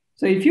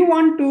 So if you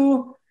want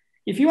to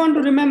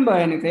remember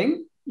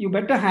anything, you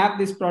better have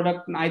this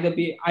product either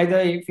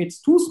if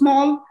it's too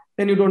small,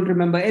 then you don't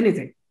remember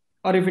anything.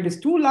 Or if it is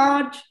too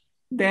large,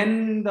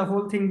 then the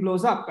whole thing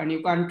blows up and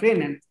you can't train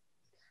anything.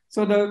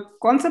 So the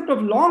concept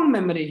of long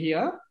memory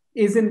here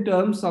is in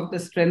terms of the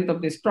strength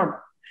of this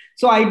product.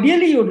 So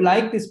ideally, you'd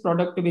like this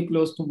product to be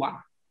close to 1,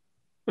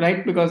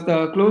 right? Because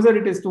the closer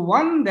it is to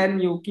 1, then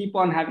you keep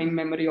on having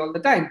memory all the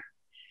time.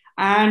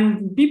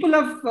 And people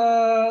have,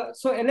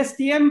 so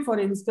LSTM, for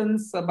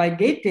instance, by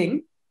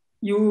gating,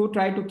 you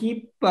try to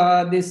keep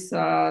this,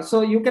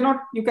 so you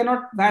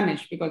cannot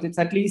vanish because it's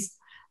at least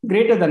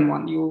greater than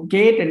 1. You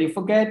gate and you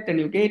forget, and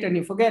you gate and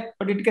you forget,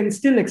 but it can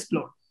still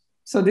explode.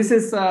 So this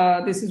is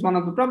one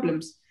of the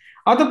problems.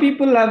 Other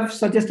people have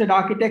suggested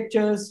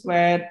architectures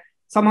where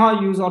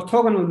somehow use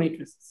orthogonal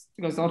matrices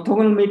because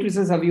orthogonal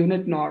matrices have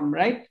unit norm,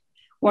 right?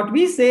 What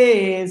we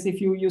say is if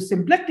you use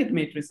symplectic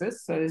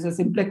matrices, so there's a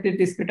symplectic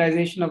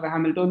discretization of a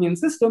Hamiltonian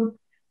system,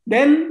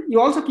 then you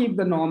also keep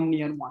the norm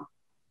near 1.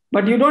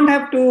 But you don't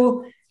have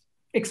to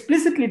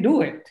explicitly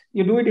do it.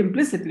 You do it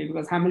implicitly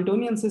because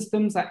Hamiltonian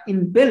systems are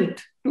inbuilt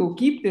to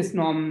keep this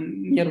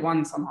norm near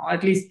 1 somehow.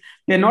 At least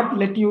they're not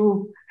let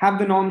you have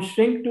the norm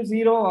shrink to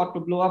 0 or to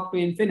blow up to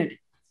infinity.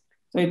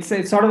 So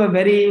it's sort of a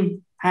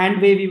very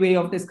hand-wavy way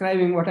of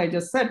describing what I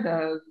just said.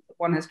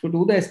 One has to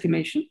do the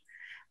estimation.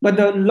 But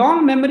the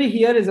long memory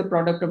here is a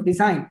product of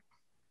design.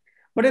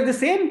 But at the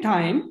same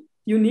time,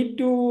 you need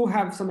to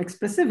have some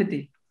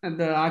expressivity. And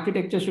the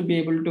architecture should be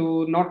able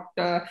to not,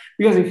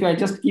 because if I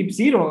just keep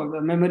 0,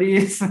 the memory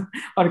is,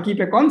 or keep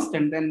a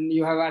constant, then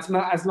you have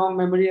as long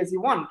memory as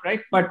you want,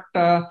 right? But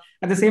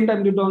at the same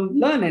time, you don't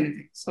learn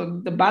anything. So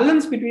the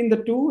balance between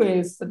the two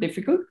is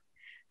difficult.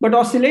 But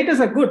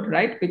oscillators are good,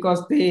 right?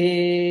 Because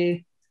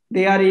they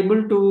are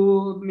able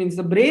to, means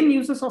the brain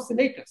uses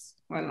oscillators.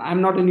 Well,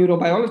 I'm not a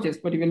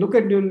neurobiologist, but if you look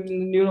at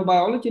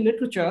neurobiology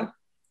literature,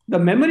 the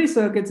memory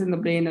circuits in the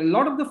brain, a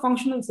lot of the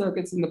functional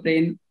circuits in the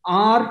brain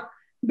are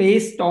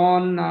based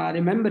on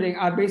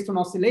based on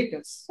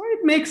oscillators. So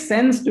it makes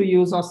sense to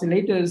use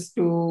oscillators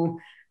to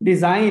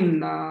design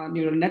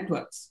neural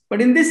networks.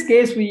 But in this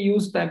case, we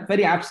used a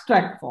very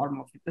abstract form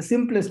of it, the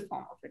simplest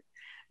form of it.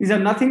 These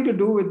have nothing to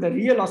do with the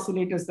real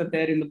oscillators that are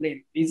there in the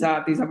brain. These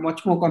are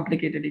much more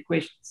complicated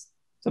equations.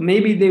 So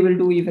maybe they will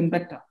do even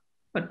better.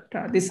 but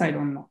this I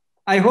don't know.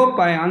 I hope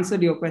I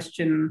answered your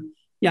question,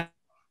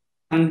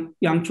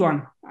 Yang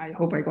Chuan. I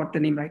hope I got the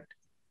name right.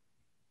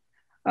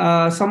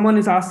 Someone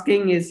is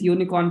asking, is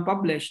Unicorn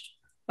published?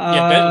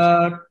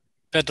 Petros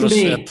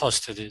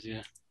posted it,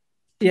 yeah.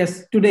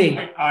 Yes,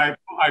 today. I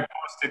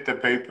posted the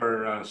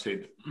paper,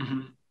 Sid.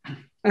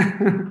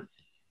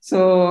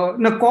 So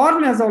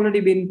Corn has already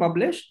been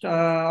published,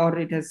 or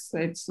it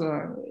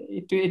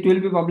will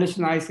be published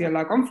in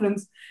ICLR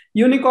conference.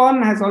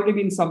 Unicorn has already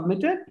been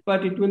submitted,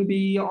 but it will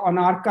be on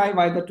archive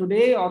either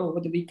today or over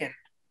the weekend.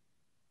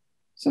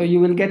 So you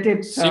will get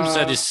it.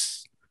 It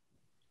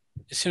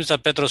seems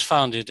that Petros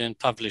found it and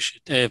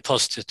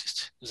posted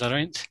it. Is that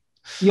right?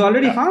 You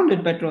already found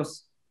it,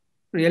 Petros?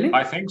 Really?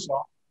 I think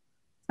so.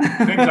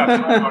 Things are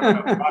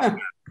faster.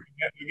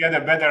 We get a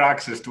better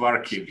access to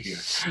archive here.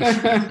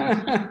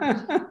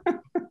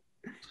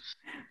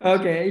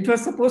 Okay, it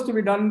was supposed to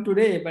be done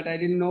today, but I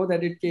didn't know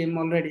that it came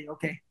already.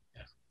 Okay.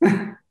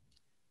 Do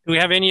we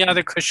have any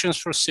other questions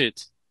for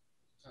Sid?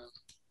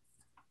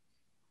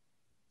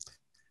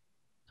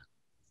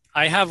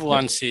 I have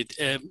one, Sid.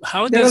 There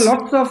are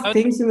lots of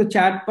things in the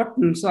chat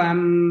button, so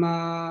I'm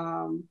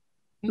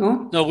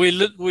no. No, we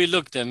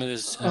look them.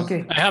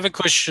 Okay. I have a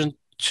question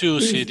too,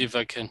 Please. Sid, if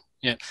I can.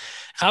 Yeah.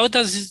 How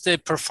does the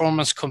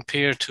performance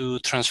compare to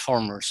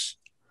transformers?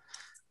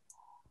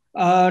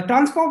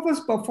 Transformers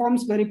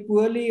performs very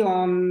poorly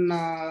on,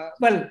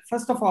 well,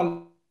 first of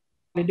all,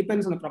 it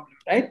depends on the problem,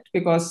 right?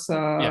 Because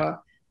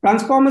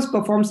transformers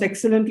performs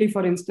excellently,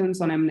 for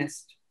instance, on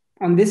MNIST,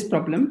 on this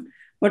problem.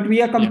 But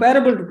we are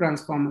comparable to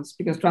transformers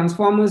because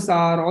transformers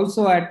are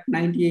also at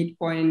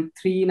 98.3,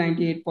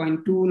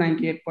 98.2,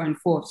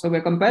 98.4. So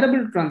we're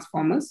comparable to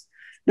transformers.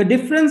 The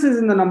difference is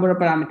in the number of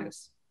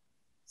parameters.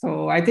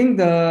 So I think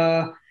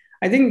the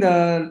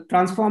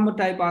transformer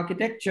type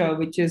architecture,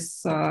 which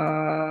is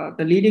the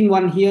leading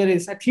one here,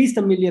 is at least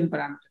 1 million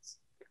parameters.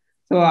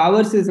 So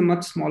ours is a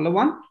much smaller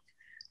one.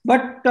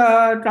 But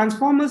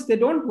transformers, they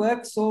don't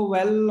work so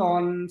well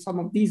on some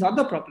of these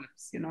other problems.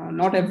 You know,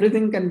 not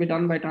everything can be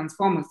done by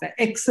transformers. They're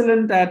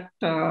excellent at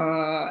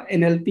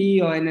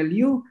NLP or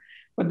NLU,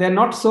 but they're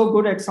not so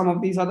good at some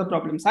of these other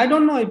problems. I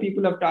don't know if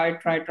people have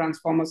tried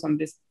transformers on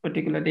this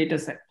particular data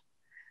set,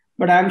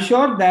 but I'm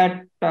sure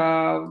that,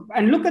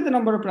 and look at the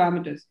number of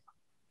parameters,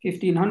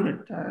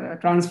 1,500.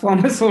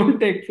 Transformers won't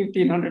take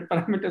 1,500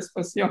 parameters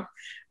for sure,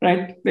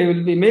 right? They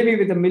will be, maybe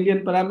with 1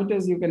 million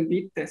parameters, you can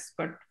beat this,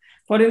 but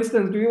for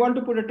instance, do you want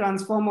to put a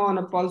transformer on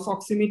a pulse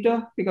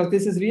oximeter? Because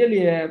this is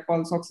really a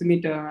pulse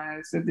oximeter.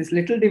 It's this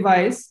little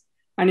device,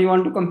 and you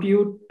want to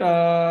compute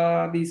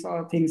these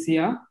things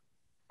here.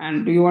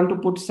 And do you want to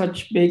put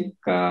such big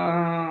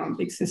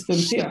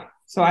systems here?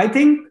 So I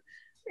think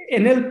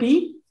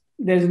NLP,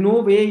 there's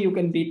no way you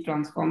can beat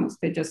transformers.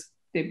 They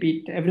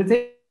beat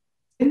everything.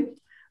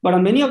 But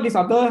on many of these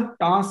other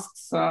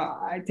tasks,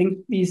 I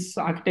think these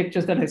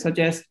architectures that I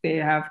suggest, they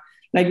have,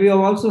 like we have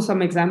also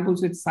some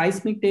examples with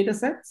seismic data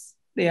sets.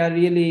 They are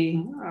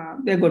really,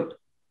 they're good.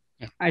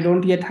 Yeah. I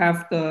don't yet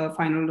have the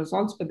final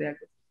results, but they're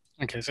good.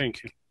 Okay,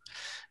 thank you.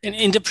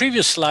 In the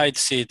previous slide,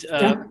 Sid,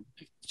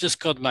 just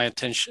got my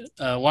attention,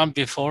 one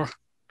before.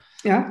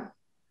 Yeah.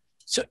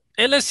 So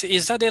LS,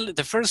 is that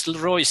the first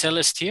row is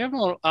LSTM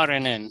or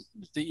RNN?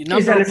 The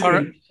number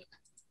of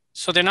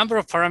so the number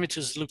of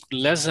parameters look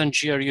less than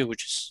GRU,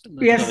 which is...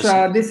 Yes,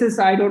 this is,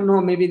 I don't know,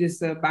 maybe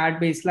this is bad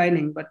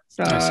baselining, but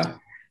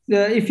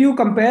if you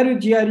compare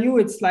with GRU,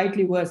 it's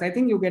slightly worse. I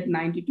think you get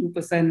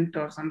 92%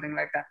 or something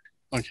like that.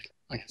 Okay.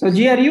 So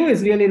GRU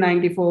is really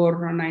 94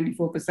 or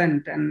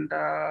 94%. And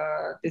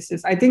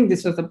I think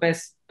this was the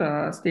best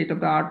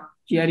state-of-the-art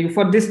GRU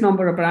for this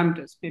number of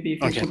parameters. Maybe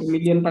if you put 1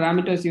 million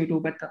parameters, you do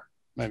better.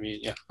 Maybe,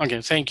 yeah.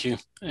 Okay, thank you.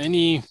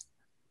 Any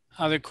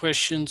other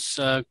questions?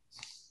 I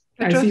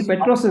see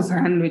Petros's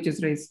hand, which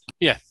is raised.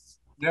 Yeah.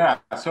 Yeah,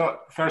 so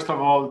first of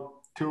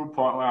all,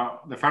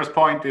 the first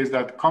point is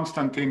that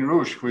Konstantin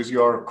Rush, who is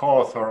your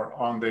co-author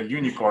on the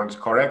unicorns,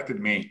 corrected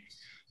me.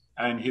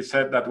 And he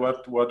said that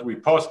what we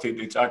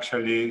posted, it's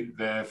actually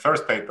the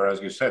first paper,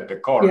 as you said, the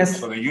core. Yes.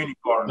 So the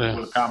unicorn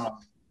will come on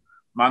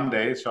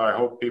Monday. So I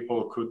hope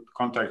people could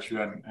contact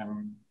you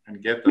and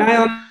get them.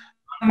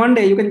 On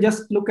Monday, you can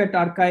just look at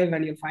archive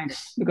and you'll find it.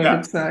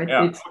 Because it's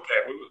okay.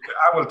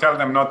 I will tell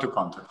them not to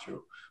contact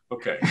you.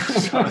 Okay.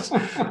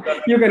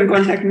 You can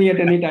contact me at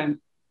any time.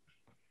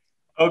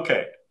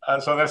 Okay.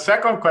 So the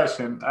second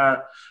question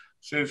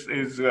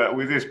is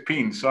with this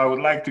pin. So I would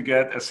like to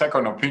get a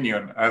second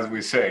opinion, as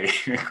we say,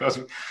 because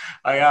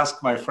I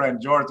asked my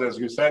friend George, as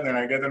you said, and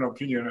I get an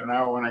opinion. And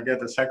now when I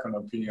get a second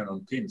opinion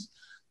on pins,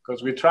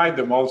 because we tried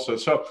them also.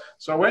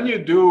 So when you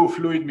do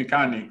fluid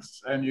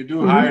mechanics and you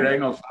do high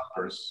Reynolds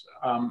numbers,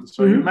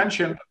 you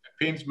mentioned that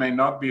the pins may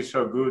not be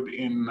so good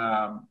in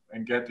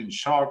getting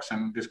shocks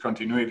and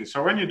discontinuity.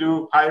 So when you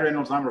do high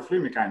Reynolds number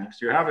fluid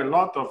mechanics, you have a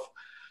lot of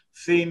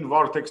thin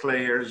vortex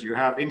layers, you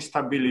have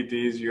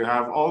instabilities, you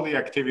have all the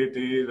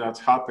activity that's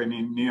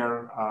happening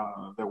near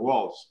the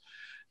walls.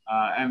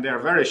 And they're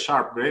very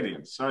sharp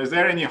gradients. So is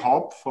there any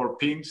hope for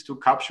pins to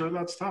capture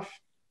that stuff?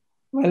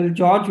 Well,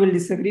 George will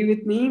disagree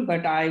with me,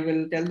 but I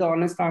will tell the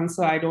honest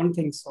answer. I don't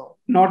think so.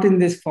 Not in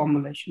this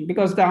formulation,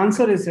 because the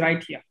answer is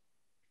right here.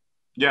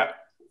 Yeah,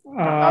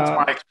 that's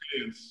my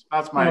experience.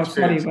 That's my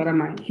experience. Sorry, where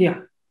am I?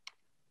 Here.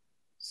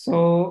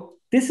 So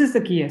this is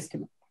the key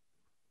estimate.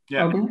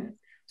 Yeah. Okay.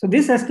 So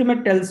this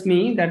estimate tells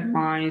me that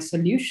my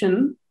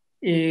solution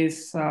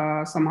is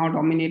somehow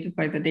dominated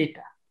by the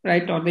data,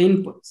 right, or the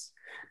inputs.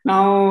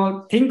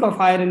 Now think of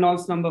high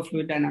Reynolds number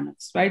fluid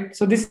dynamics, right?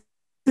 So this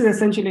is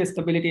essentially a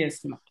stability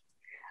estimate.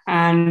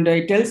 And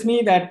it tells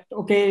me that,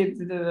 okay,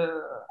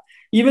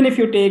 even if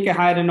you take a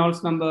high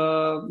Reynolds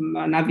number,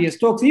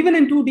 Navier-Stokes, even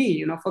in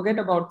 2D, forget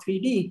about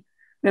 3D,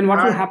 then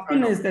what will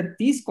happen is that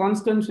these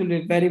constants will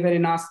be very, very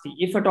nasty.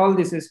 If at all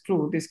this is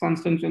true, these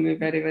constants will be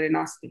very, very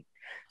nasty.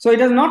 So it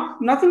has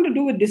nothing to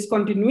do with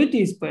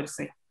discontinuities per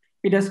se.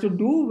 It has to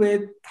do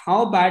with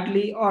how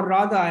badly, or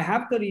rather, I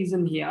have the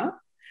reason here.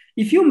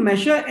 If you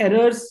measure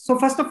errors, so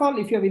first of all,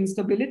 if you have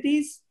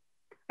instabilities,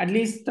 at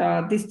least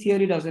this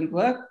theory doesn't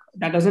work.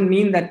 That doesn't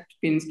mean that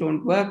pins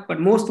don't work, but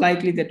most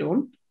likely they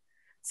don't.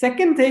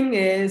 Second thing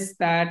is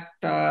that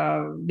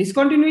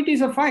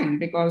discontinuities are fine,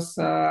 because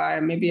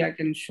maybe I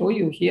can show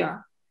you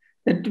here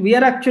that we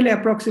are actually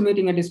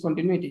approximating a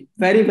discontinuity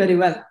very, very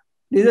well.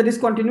 There is a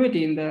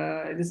discontinuity in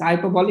this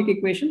hyperbolic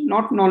equation,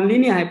 not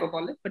nonlinear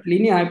hyperbolic, but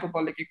linear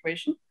hyperbolic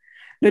equation.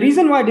 The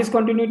reason why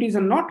discontinuities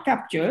are not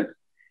captured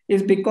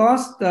is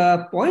because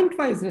the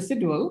pointwise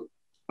residual,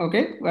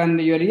 okay, when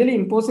you're really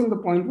imposing the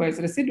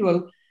pointwise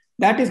residual,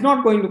 that is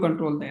not going to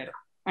control the error.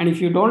 And if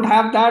you don't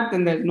have that,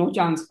 then there's no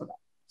chance for that.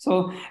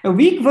 So a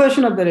weak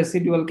version of the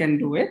residual can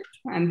do it.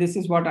 And this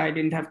is what I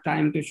didn't have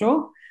time to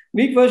show.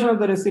 Weak version of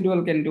the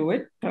residual can do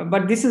it.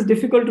 But this is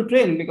difficult to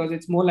train because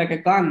it's more like a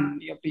gun.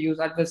 You have to use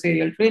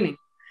adversarial training.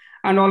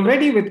 And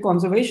already with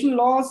conservation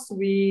laws,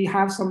 we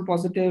have some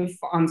positive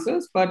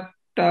answers. But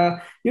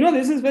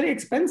this is very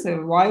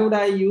expensive. Why would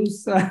I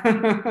use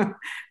an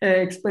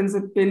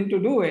expensive pin to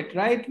do it,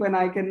 right? When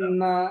I can,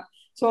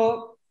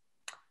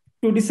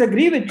 to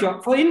disagree with John,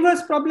 for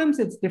inverse problems,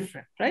 it's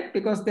different, right?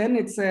 Because then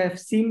it's a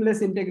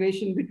seamless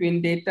integration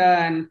between data.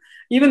 And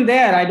even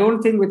there, I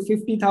don't think with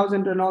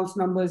 50,000 Reynolds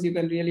numbers, you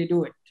can really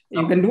do it.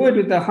 You can do it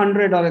with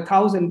 100 or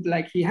 1,000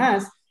 like he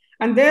has.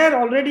 And there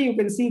already you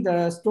can see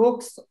the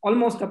Stokes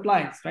almost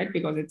applies, right?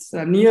 Because it's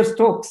near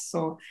Stokes.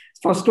 So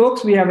for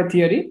Stokes, we have a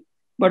theory.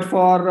 But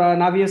for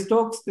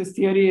Navier-Stokes, this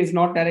theory is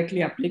not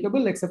directly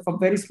applicable except for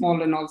very small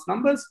Reynolds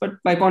numbers.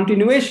 But by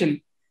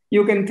continuation,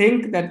 you can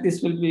think that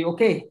this will be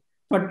okay,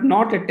 but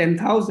not at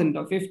 10,000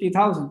 or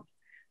 50,000.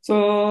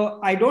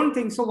 So I don't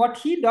think so. What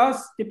he does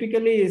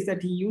typically is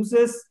that he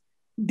uses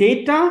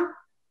data,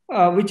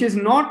 which is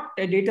not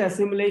a data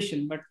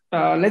assimilation, but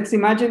let's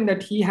imagine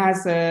that he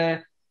has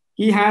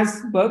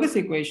Burgers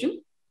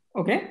equation,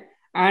 okay?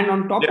 And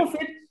on top of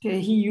it,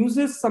 he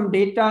uses some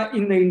data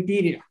in the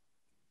interior.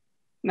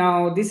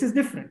 Now, this is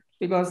different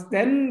because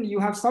then you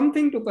have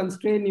something to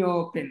constrain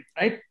your pin,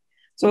 right?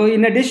 So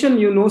in addition,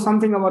 you know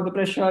something about the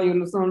pressure, you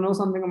know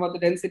something about the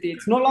density.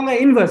 It's no longer an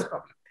inverse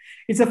problem.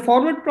 It's a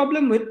forward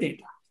problem with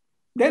data.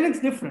 Then it's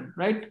different,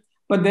 right?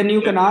 But then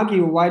you can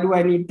argue, why do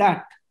I need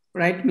that,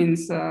 right?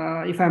 Means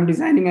if I'm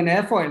designing an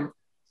airfoil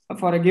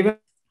for a given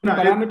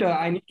parameter,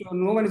 I need to,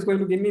 no one is going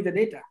to give me the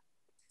data.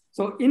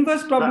 So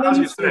inverse problems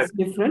is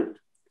different.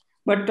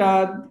 But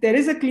there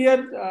is a clear,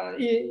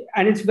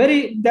 and it's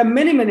there are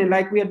many,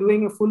 like we are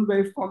doing a full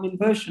waveform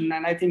inversion.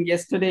 And I think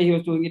yesterday he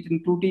was doing it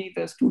in 2D,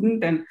 the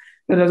student, and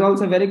the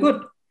results are very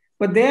good.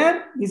 But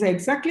these are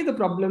exactly the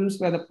problems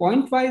where the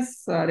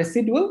pointwise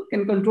residual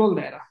can control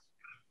the error.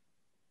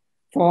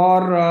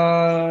 For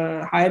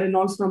high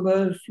Reynolds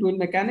number fluid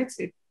mechanics,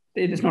 it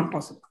is not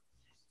possible.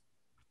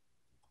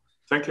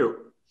 Thank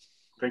you.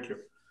 Thank you.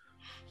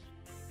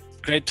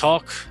 Great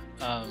talk.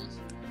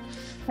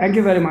 Thank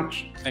you very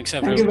much. Thanks,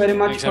 everyone. Thank you very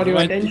much for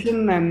your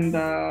attention. And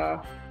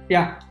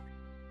yeah.